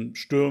schlechtesten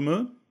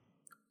Stürme,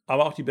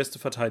 aber auch die beste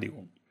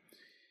Verteidigung.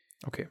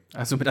 Okay,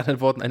 also mit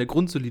anderen Worten eine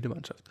grundsolide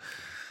Mannschaft.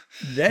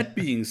 That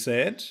being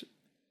said,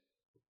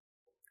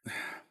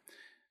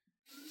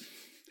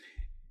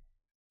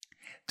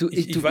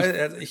 ich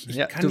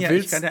kann ja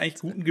eigentlich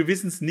guten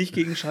Gewissens nicht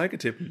gegen Schalke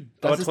tippen.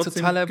 Aber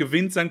trotzdem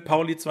gewinnt St.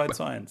 Pauli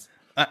 2-1.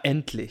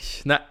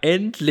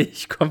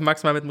 Endlich. Kommt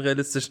Max mal mit einem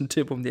realistischen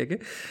Tipp um die Ecke.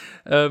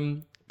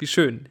 Wie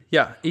schön.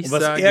 Ja,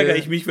 ärgere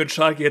ich mich, wenn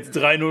Schalke jetzt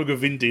 3-0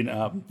 gewinnt den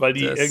Abend, weil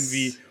die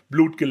irgendwie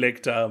Blut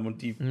geleckt haben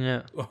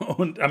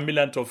und am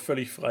Millantor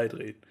völlig frei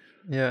drehen.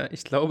 Ja,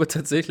 ich glaube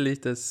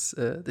tatsächlich, dass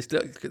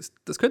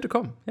das könnte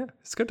kommen. Ja,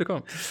 es könnte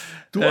kommen.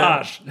 Du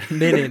Arsch.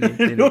 Nee.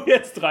 Du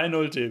jetzt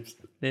 3-0 tippst.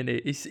 Nee,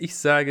 ich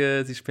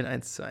sage, sie spielen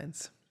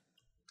 1-1.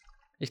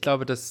 Ich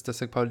glaube, dass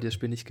St. Pauli das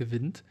Spiel nicht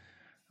gewinnt,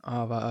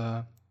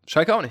 aber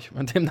Schalke auch nicht.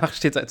 Und demnach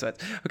steht es 1-1.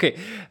 Okay,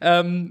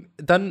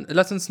 dann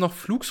lass uns noch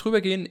flugs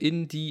rübergehen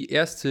in die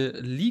erste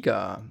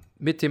Liga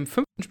mit dem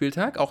 5.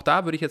 Spieltag. Auch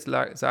da würde ich jetzt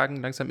sagen,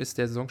 langsam ist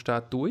der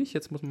Saisonstart durch.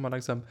 Jetzt muss man mal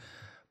langsam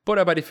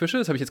Butter bei die Fische.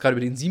 Das habe ich jetzt gerade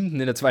über den 7.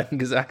 in der 2.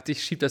 gesagt.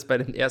 Ich schiebe das bei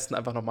den ersten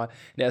einfach nochmal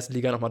in der ersten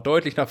Liga nochmal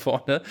deutlich nach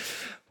vorne.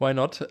 Why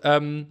not?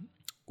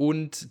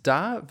 Und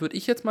da würde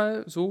ich jetzt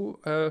mal so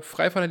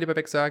frei von der Leber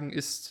weg sagen,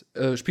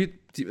 spielt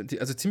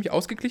also ziemlich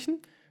ausgeglichen.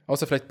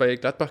 Außer vielleicht bei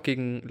Gladbach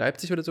gegen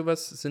Leipzig oder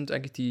sowas sind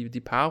eigentlich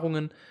die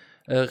Paarungen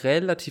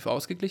relativ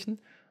ausgeglichen.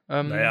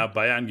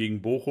 Bayern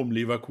gegen Bochum,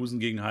 Leverkusen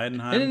gegen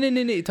Heidenheim.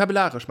 Nee,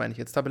 tabellarisch meine ich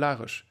jetzt,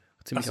 tabellarisch.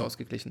 Ziemlich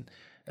ausgeglichen.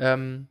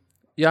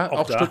 Ja,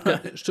 auch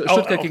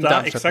Stuttgart gegen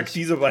Darmstadt. Exakt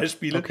diese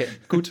Beispiele. Okay,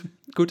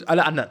 gut,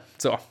 alle anderen.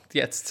 So,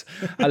 jetzt.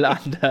 Alle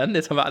anderen.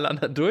 Jetzt haben wir alle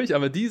anderen durch,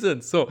 aber die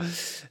sind so.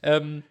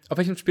 Auf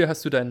welchem Spiel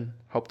hast du dein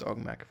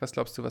Hauptaugenmerk? Was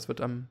glaubst du, was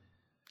wird am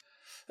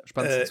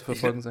spannendsten zu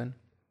verfolgen sein?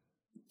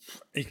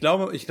 Ich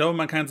glaube,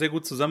 man kann sehr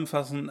gut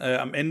zusammenfassen.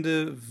 Am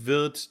Ende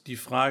wird die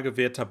Frage,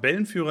 wer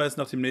Tabellenführer ist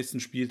nach dem nächsten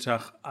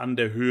Spieltag, an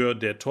der Höhe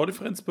der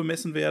Tordifferenz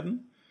bemessen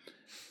werden.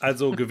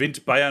 Also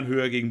gewinnt Bayern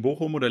höher gegen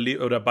Bochum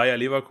oder Bayer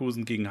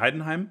Leverkusen gegen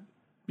Heidenheim.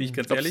 Bin ich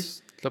ganz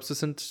ehrlich. Glaubst du, das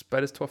sind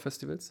beides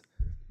Torfestivals?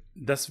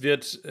 Das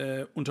wird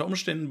unter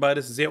Umständen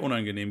beides sehr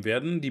unangenehm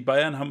werden. Die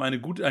Bayern haben eine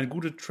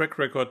gute Track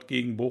Record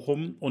gegen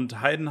Bochum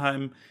und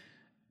Heidenheim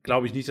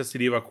glaube ich nicht, dass die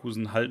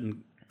Leverkusen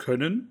halten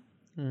können.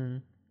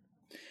 Mhm.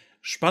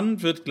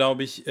 Spannend wird,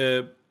 glaube ich,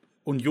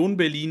 Union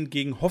Berlin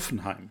gegen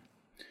Hoffenheim.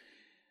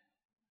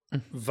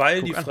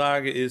 Weil die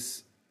Frage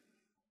ist,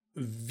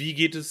 wie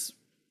geht es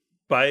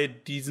bei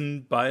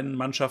diesen beiden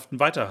Mannschaften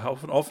weiter?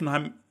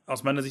 Hoffenheim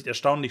aus meiner Sicht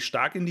erstaunlich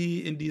stark in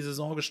die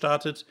Saison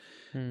gestartet.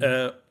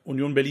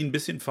 Union Berlin ein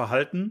bisschen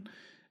verhalten.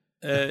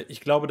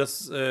 Ich glaube,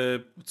 dass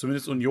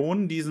zumindest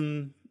Union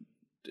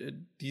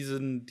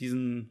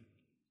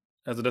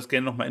also das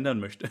gerne nochmal ändern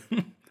möchte.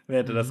 Wer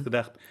hätte das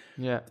gedacht?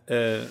 Ja.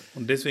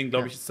 Und deswegen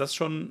glaube ich, ist das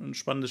schon ein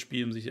spannendes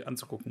Spiel, um sich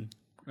anzugucken.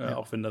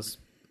 Auch wenn das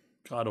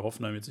gerade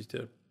Hoffenheim jetzt nicht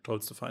der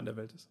tollste Verein der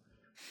Welt ist.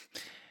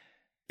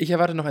 Ich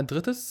erwarte noch ein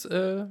drittes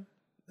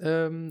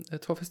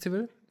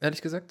Torfestival,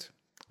 ehrlich gesagt.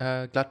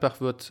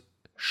 Gladbach wird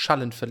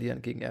schallend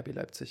verlieren gegen RB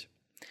Leipzig.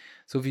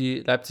 So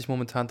wie Leipzig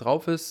momentan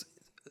drauf ist,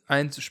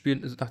 ein Spiel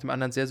nach dem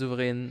anderen sehr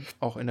souverän,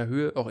 auch in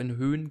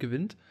Höhen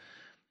gewinnt.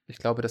 Ich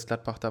glaube, dass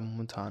Gladbach da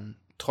momentan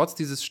trotz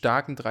dieses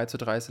starken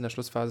 3:3 in der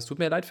Schlussphase, es tut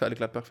mir leid für alle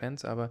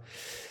Gladbach-Fans, aber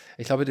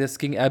ich glaube, das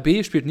gegen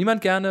RB spielt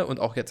niemand gerne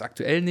und auch jetzt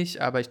aktuell nicht,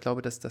 aber ich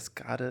glaube, dass das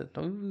gerade,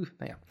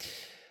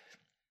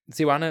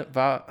 Seoane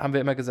haben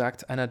wir immer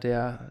gesagt, einer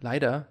der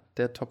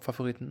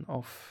Top-Favoriten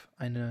auf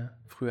eine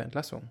frühe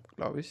Entlassung,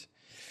 glaube ich.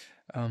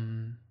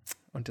 Und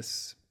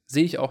das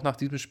sehe ich auch nach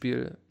diesem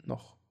Spiel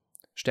noch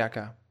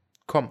stärker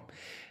kommen.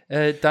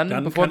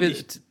 Dann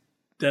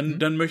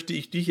möchte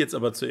ich dich jetzt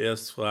aber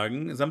zuerst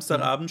fragen.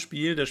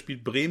 Samstagabendspiel, da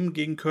spielt Bremen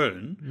gegen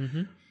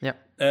Köln. Ja.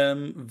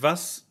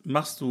 Was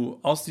machst du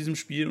aus diesem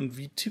Spiel und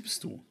wie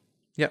tippst du?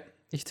 Ja,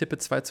 ich tippe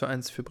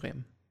 2:1 für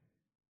Bremen.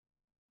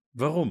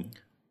 Warum?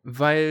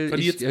 Weil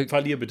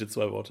Verlier bitte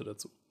 2 Worte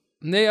dazu.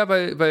 Naja,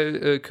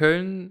 weil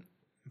Köln,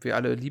 wir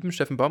alle lieben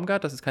Steffen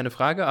Baumgart, das ist keine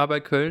Frage, aber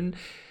Köln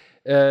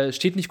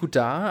steht nicht gut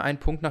da. 1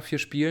 Punkt nach 4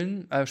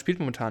 Spielen, spielt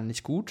momentan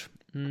nicht gut.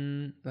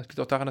 Das liegt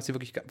auch daran, dass sie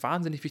wirklich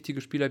wahnsinnig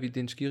wichtige Spieler wie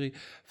den Skiri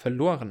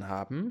verloren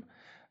haben.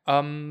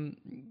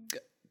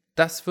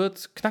 Das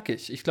wird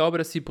knackig. Ich glaube,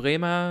 dass die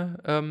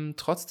Bremer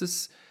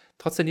trotz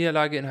der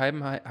Niederlage in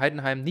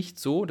Heidenheim nicht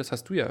so, das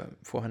hast du ja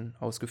vorhin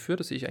ausgeführt,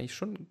 das sehe ich eigentlich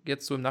schon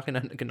jetzt so im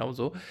Nachhinein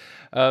genauso,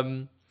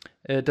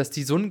 dass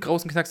die so einen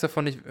großen Knacks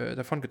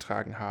davon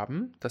getragen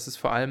haben, dass es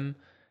vor allem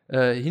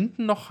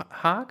hinten noch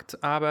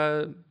hakt,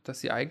 aber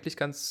dass sie eigentlich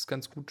ganz,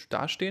 ganz gut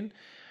dastehen.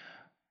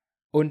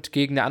 Und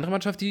gegen eine andere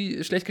Mannschaft,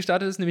 die schlecht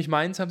gestartet ist, nämlich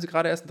Mainz, haben sie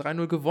gerade erst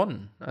 3:0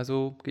 gewonnen.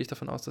 Also gehe ich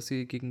davon aus, dass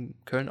sie gegen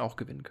Köln auch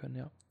gewinnen können,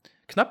 ja.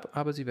 Knapp,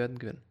 aber sie werden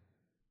gewinnen.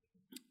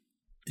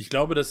 Ich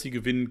glaube, dass sie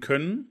gewinnen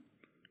können.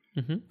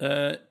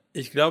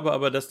 Ich glaube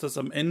aber, dass das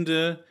am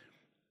Ende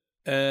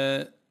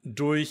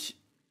durch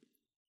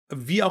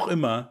wie auch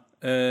immer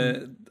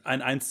ein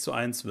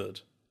 1:1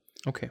 wird.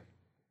 Okay.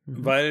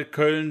 Weil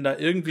Köln da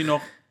irgendwie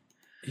noch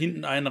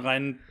hinten einen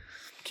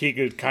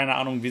reinkegelt. Keine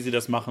Ahnung, wie sie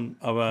das machen.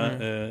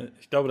 Aber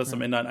ich glaube, dass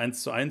am Ende ein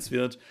 1:1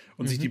 wird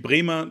und sich die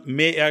Bremer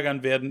mehr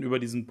ärgern werden über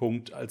diesen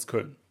Punkt als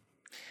Köln.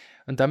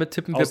 Und damit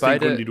tippen wir aus beide.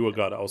 Den Gründen, die du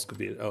gerade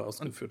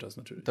ausgeführt hast,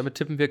 natürlich. Damit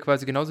tippen wir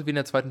quasi genauso wie in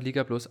der 2.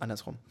 Liga, bloß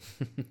andersrum.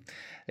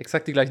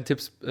 Exakt die gleichen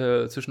Tipps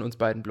zwischen uns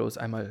beiden, bloß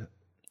einmal.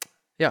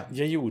 Ja.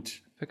 Ja,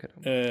 gut.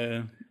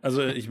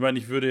 Also, ich meine,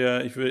 ich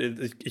würde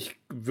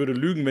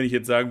lügen, wenn ich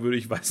jetzt sagen würde,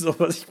 ich weiß noch,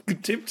 was ich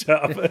getippt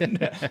habe.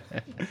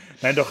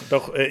 Nein,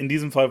 doch, in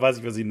diesem Fall weiß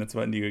ich, was ich in der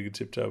 2. Liga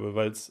getippt habe,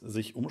 weil es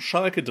sich um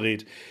Schalke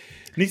dreht.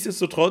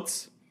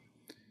 Nichtsdestotrotz,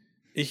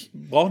 ich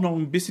brauche noch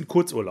ein bisschen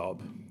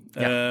Kurzurlaub.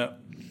 Ja.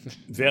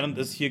 Während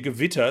es hier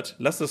gewittert,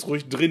 lass das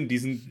ruhig drin,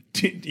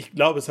 ich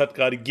glaube, es hat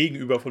gerade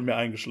gegenüber von mir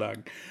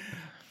eingeschlagen.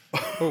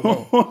 Oh,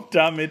 wow. Und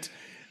damit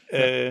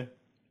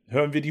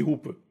hören wir die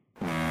Hupe.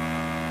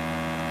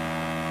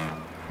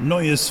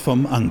 Neues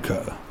vom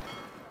Anker.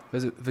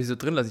 Wieso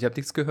drin lassen? Ich habe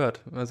nichts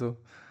gehört. Also.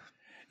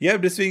 Ja,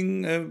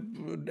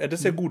 deswegen, das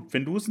ist ja gut.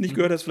 Wenn du es nicht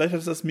gehört hast, vielleicht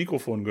hast du das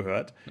Mikrofon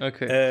gehört.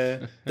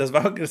 Okay. Das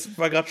war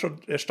gerade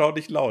schon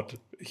erstaunlich laut.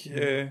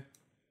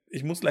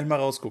 Ich muss gleich mal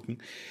rausgucken.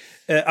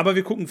 Aber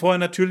wir gucken vorher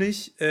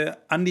natürlich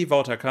an die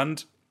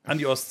Wouterkant, an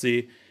die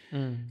Ostsee,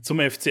 zum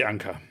FC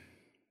Anker.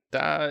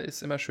 Da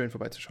ist immer schön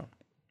vorbeizuschauen.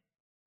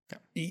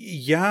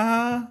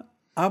 Ja,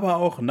 aber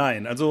auch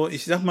nein. Also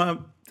ich sag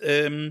mal,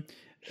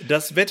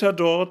 das Wetter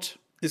dort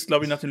ist,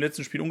 glaube ich, nach dem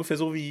letzten Spiel ungefähr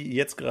so wie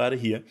jetzt gerade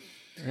hier.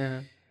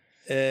 Ja.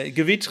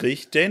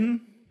 Gewittrig,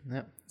 denn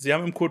sie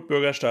haben im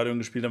Kurt-Bürger-Stadion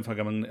gespielt am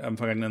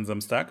vergangenen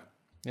Samstag.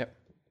 Ja.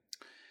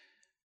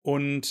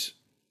 Und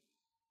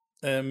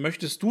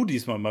möchtest du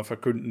diesmal mal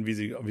verkünden, wie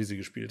sie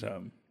gespielt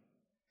haben?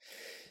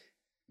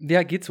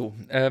 Ja, geht so.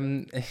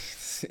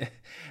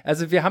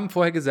 Also wir haben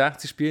vorher gesagt,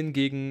 sie spielen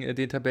gegen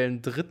den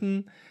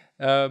Tabellendritten.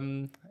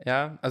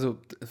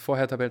 Also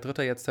vorher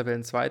Tabellendritter, jetzt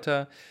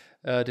Tabellenzweiter.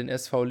 Den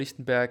SV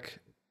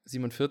Lichtenberg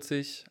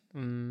 47.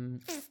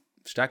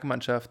 Starke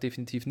Mannschaft,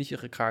 definitiv nicht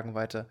ihre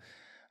Kragenweite.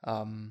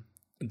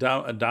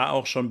 Da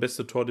auch schon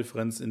beste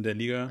Tordifferenz in der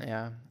Liga.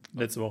 Ja.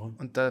 Letzte Woche.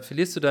 Und da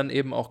verlierst du dann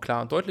eben auch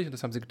klar und deutlich, und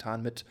das haben sie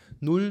getan mit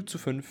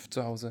 0:5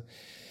 zu Hause.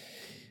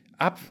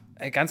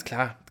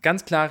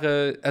 Ganz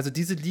klare, also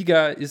diese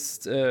Liga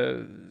ist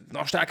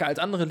noch stärker als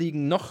andere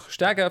Ligen, noch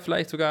stärker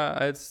vielleicht sogar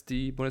als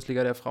die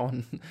Bundesliga der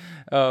Frauen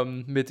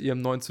mit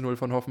ihrem 9:0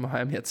 von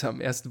Hoffenheim jetzt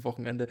am ersten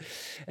Wochenende.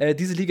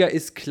 Diese Liga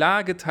ist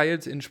klar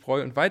geteilt in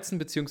Spreu und Weizen,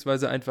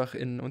 beziehungsweise einfach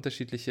in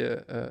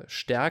unterschiedliche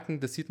Stärken.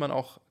 Das sieht man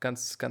auch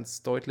ganz,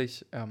 ganz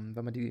deutlich,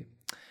 wenn man die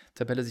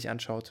Tabelle sich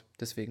anschaut.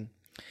 Deswegen,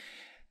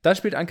 da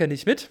spielt Anker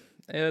nicht mit.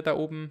 Da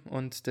oben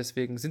und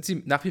deswegen sind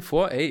sie nach wie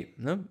vor,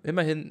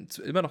 immerhin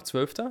immer noch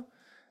Zwölfter.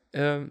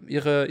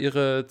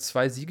 Ihre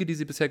 2 Siege, die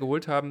sie bisher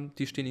geholt haben,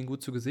 die stehen ihnen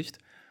gut zu Gesicht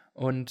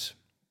und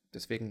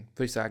deswegen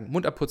würde ich sagen,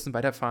 Mund abputzen,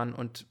 weiterfahren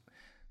und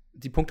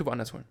die Punkte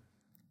woanders holen.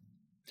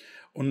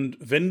 Und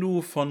wenn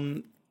du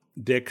von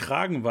der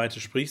Kragenweite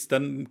sprichst,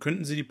 dann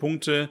könnten sie die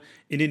Punkte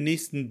in den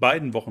nächsten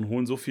beiden Wochen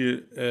holen. So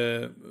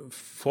viel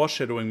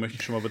Foreshadowing möchte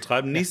ich schon mal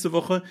betreiben. Ja. Nächste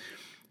Woche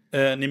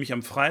nämlich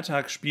am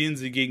Freitag spielen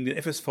sie gegen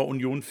den FSV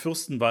Union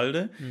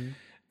Fürstenwalde.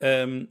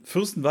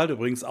 Fürstenwalde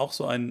übrigens auch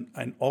so ein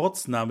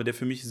Ortsname, der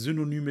für mich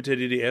synonym mit der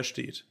DDR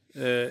steht.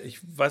 Ich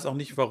weiß auch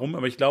nicht warum,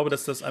 aber ich glaube,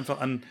 dass das einfach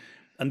an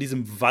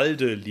diesem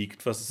Walde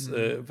liegt, was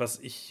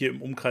ich hier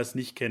im Umkreis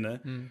nicht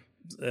kenne.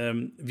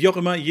 Wie auch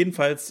immer,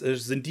 jedenfalls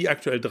sind die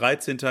aktuell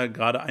 13.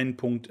 gerade einen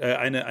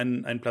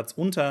Platz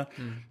unter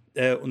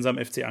unserem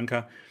FC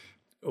Anker.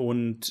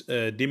 Und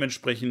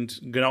dementsprechend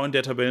genau in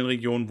der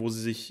Tabellenregion, wo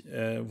sich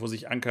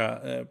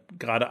Anker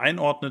gerade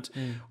einordnet.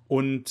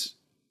 Und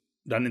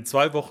dann in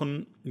 2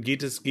 Wochen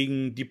geht es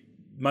gegen die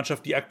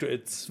Mannschaft, die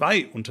aktuell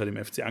 2 unter dem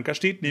FC Anker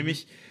steht,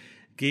 nämlich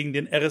gegen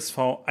den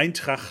RSV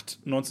Eintracht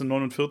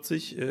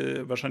 1949,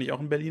 wahrscheinlich auch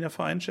ein Berliner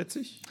Verein, schätze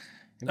ich.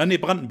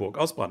 Brandenburg,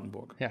 aus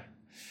Brandenburg. Ja.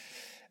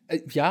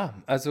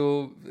 Ja,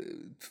 also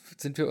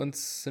sind wir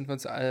uns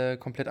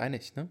komplett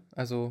einig, ne?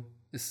 Also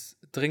ist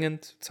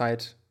dringend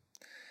Zeit,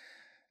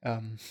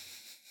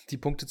 die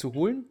Punkte zu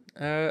holen,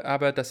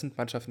 aber das sind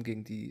Mannschaften,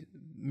 gegen die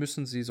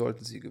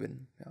sollten sie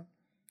gewinnen, ja.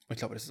 Und ich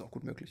glaube, das ist auch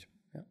gut möglich,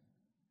 ja.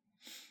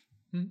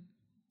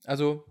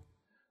 Also,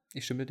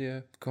 ich stimme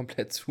dir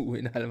komplett zu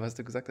in allem, was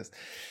du gesagt hast.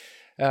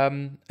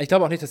 Ich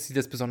glaube auch nicht, dass sie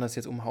das besonders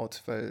jetzt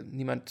umhaut, weil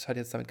niemand hat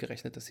jetzt damit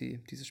gerechnet, dass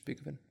sie dieses Spiel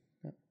gewinnen.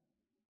 Ja.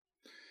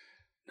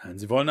 Nein,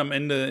 sie wollen am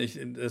Ende,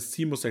 das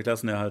Ziel muss der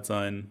Klassenerhalt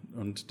sein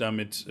und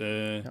damit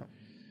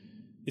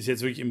ist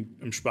jetzt wirklich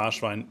im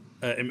Sparschwein,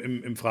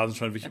 im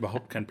Phrasenschwein wirklich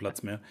überhaupt kein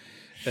Platz mehr.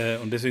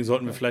 Und deswegen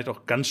sollten wir vielleicht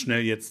auch ganz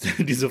schnell jetzt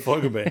diese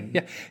Folge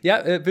beenden.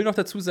 Will noch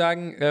dazu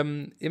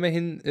sagen,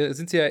 immerhin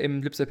sind sie ja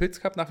im Lipser Pilz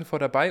Cup nach wie vor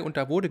dabei und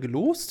da wurde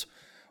gelost.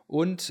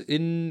 Und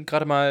in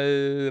gerade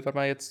mal,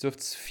 jetzt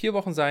dürfte es 4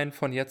 Wochen sein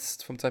von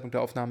jetzt, vom Zeitpunkt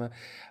der Aufnahme.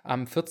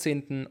 Am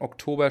 14.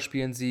 Oktober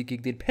spielen sie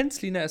gegen den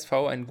Penzliner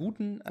SV, einen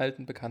guten,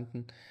 alten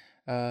Bekannten.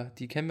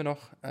 Die kennen wir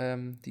noch.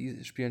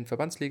 Die spielen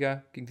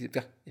Verbandsliga.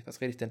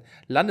 Was rede ich denn?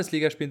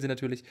 Landesliga spielen sie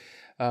natürlich.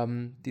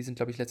 Die sind,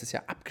 glaube ich, letztes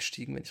Jahr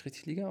abgestiegen, wenn ich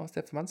richtig liege, aus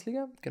der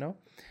Verbandsliga. Genau.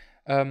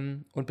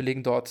 Und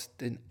belegen dort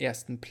den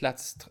ersten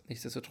Platz.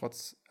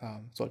 Nichtsdestotrotz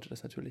sollte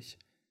das natürlich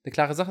eine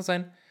klare Sache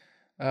sein.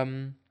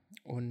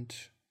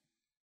 Und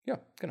ja,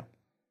 genau.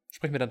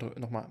 Sprechen wir dann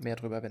nochmal mehr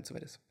drüber, wenn es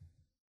soweit ist.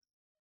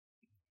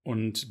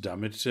 Und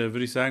damit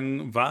würde ich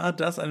sagen, war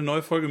das eine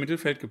neue Folge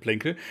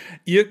Mittelfeldgeplänkel.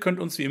 Ihr könnt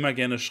uns wie immer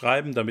gerne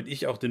schreiben, damit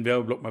ich auch den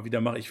Werbeblock mal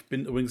wieder mache. Ich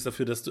bin übrigens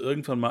dafür, dass du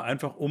irgendwann mal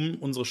einfach, um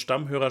unsere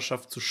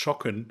Stammhörerschaft zu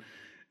schocken,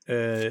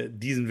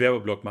 diesen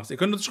Werbeblock machst. Ihr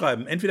könnt uns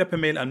schreiben, entweder per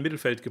Mail an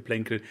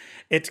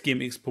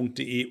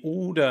mittelfeldgeplänkel@gmx.de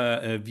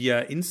oder via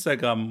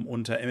Instagram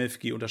unter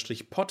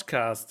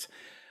mfg-podcast.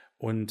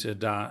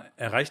 Und da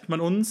erreicht man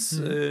uns.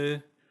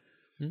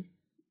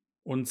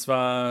 Und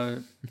zwar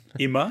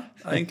immer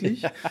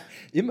eigentlich. Ja,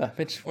 immer,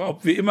 Mensch. Wow.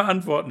 Ob wir immer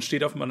antworten,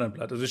 steht auf dem anderen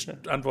Blatt. Also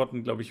wir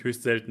antworten, glaube ich,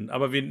 höchst selten.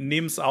 Aber wir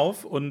nehmen es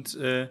auf und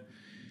wir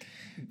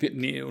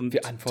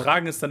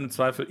tragen es dann im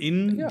Zweifel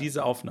in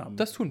diese Aufnahmen.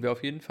 Das tun wir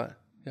auf jeden Fall.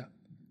 Ja,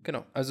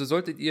 genau. Also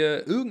solltet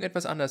ihr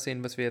irgendetwas anders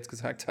sehen, was wir jetzt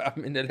gesagt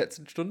haben in der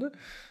letzten Stunde,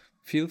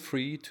 feel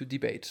free to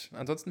debate.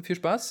 Ansonsten viel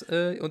Spaß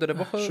unter der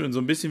Woche. Schön, so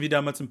ein bisschen wie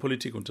damals im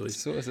Politikunterricht.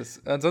 So ist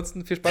es.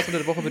 Ansonsten viel Spaß unter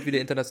der Woche, wird wieder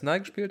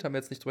international gespielt, haben wir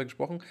jetzt nicht drüber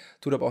gesprochen.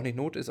 Tut aber auch nicht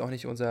Not, ist auch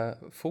nicht unser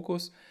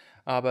Fokus.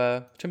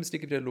 Aber Champions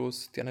League geht wieder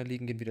los, die anderen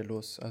Ligen gehen wieder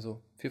los.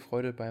 Also viel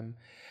Freude beim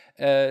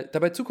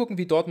dabei zugucken,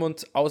 wie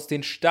Dortmund aus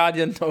den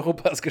Stadien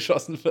Europas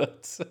geschossen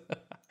wird.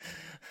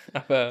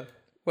 Aber,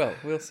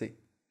 we'll see.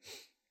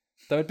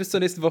 Damit bis zur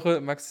nächsten Woche.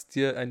 Max,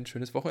 dir ein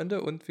schönes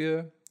Wochenende und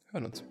wir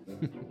hören uns.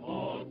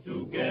 All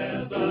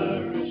together.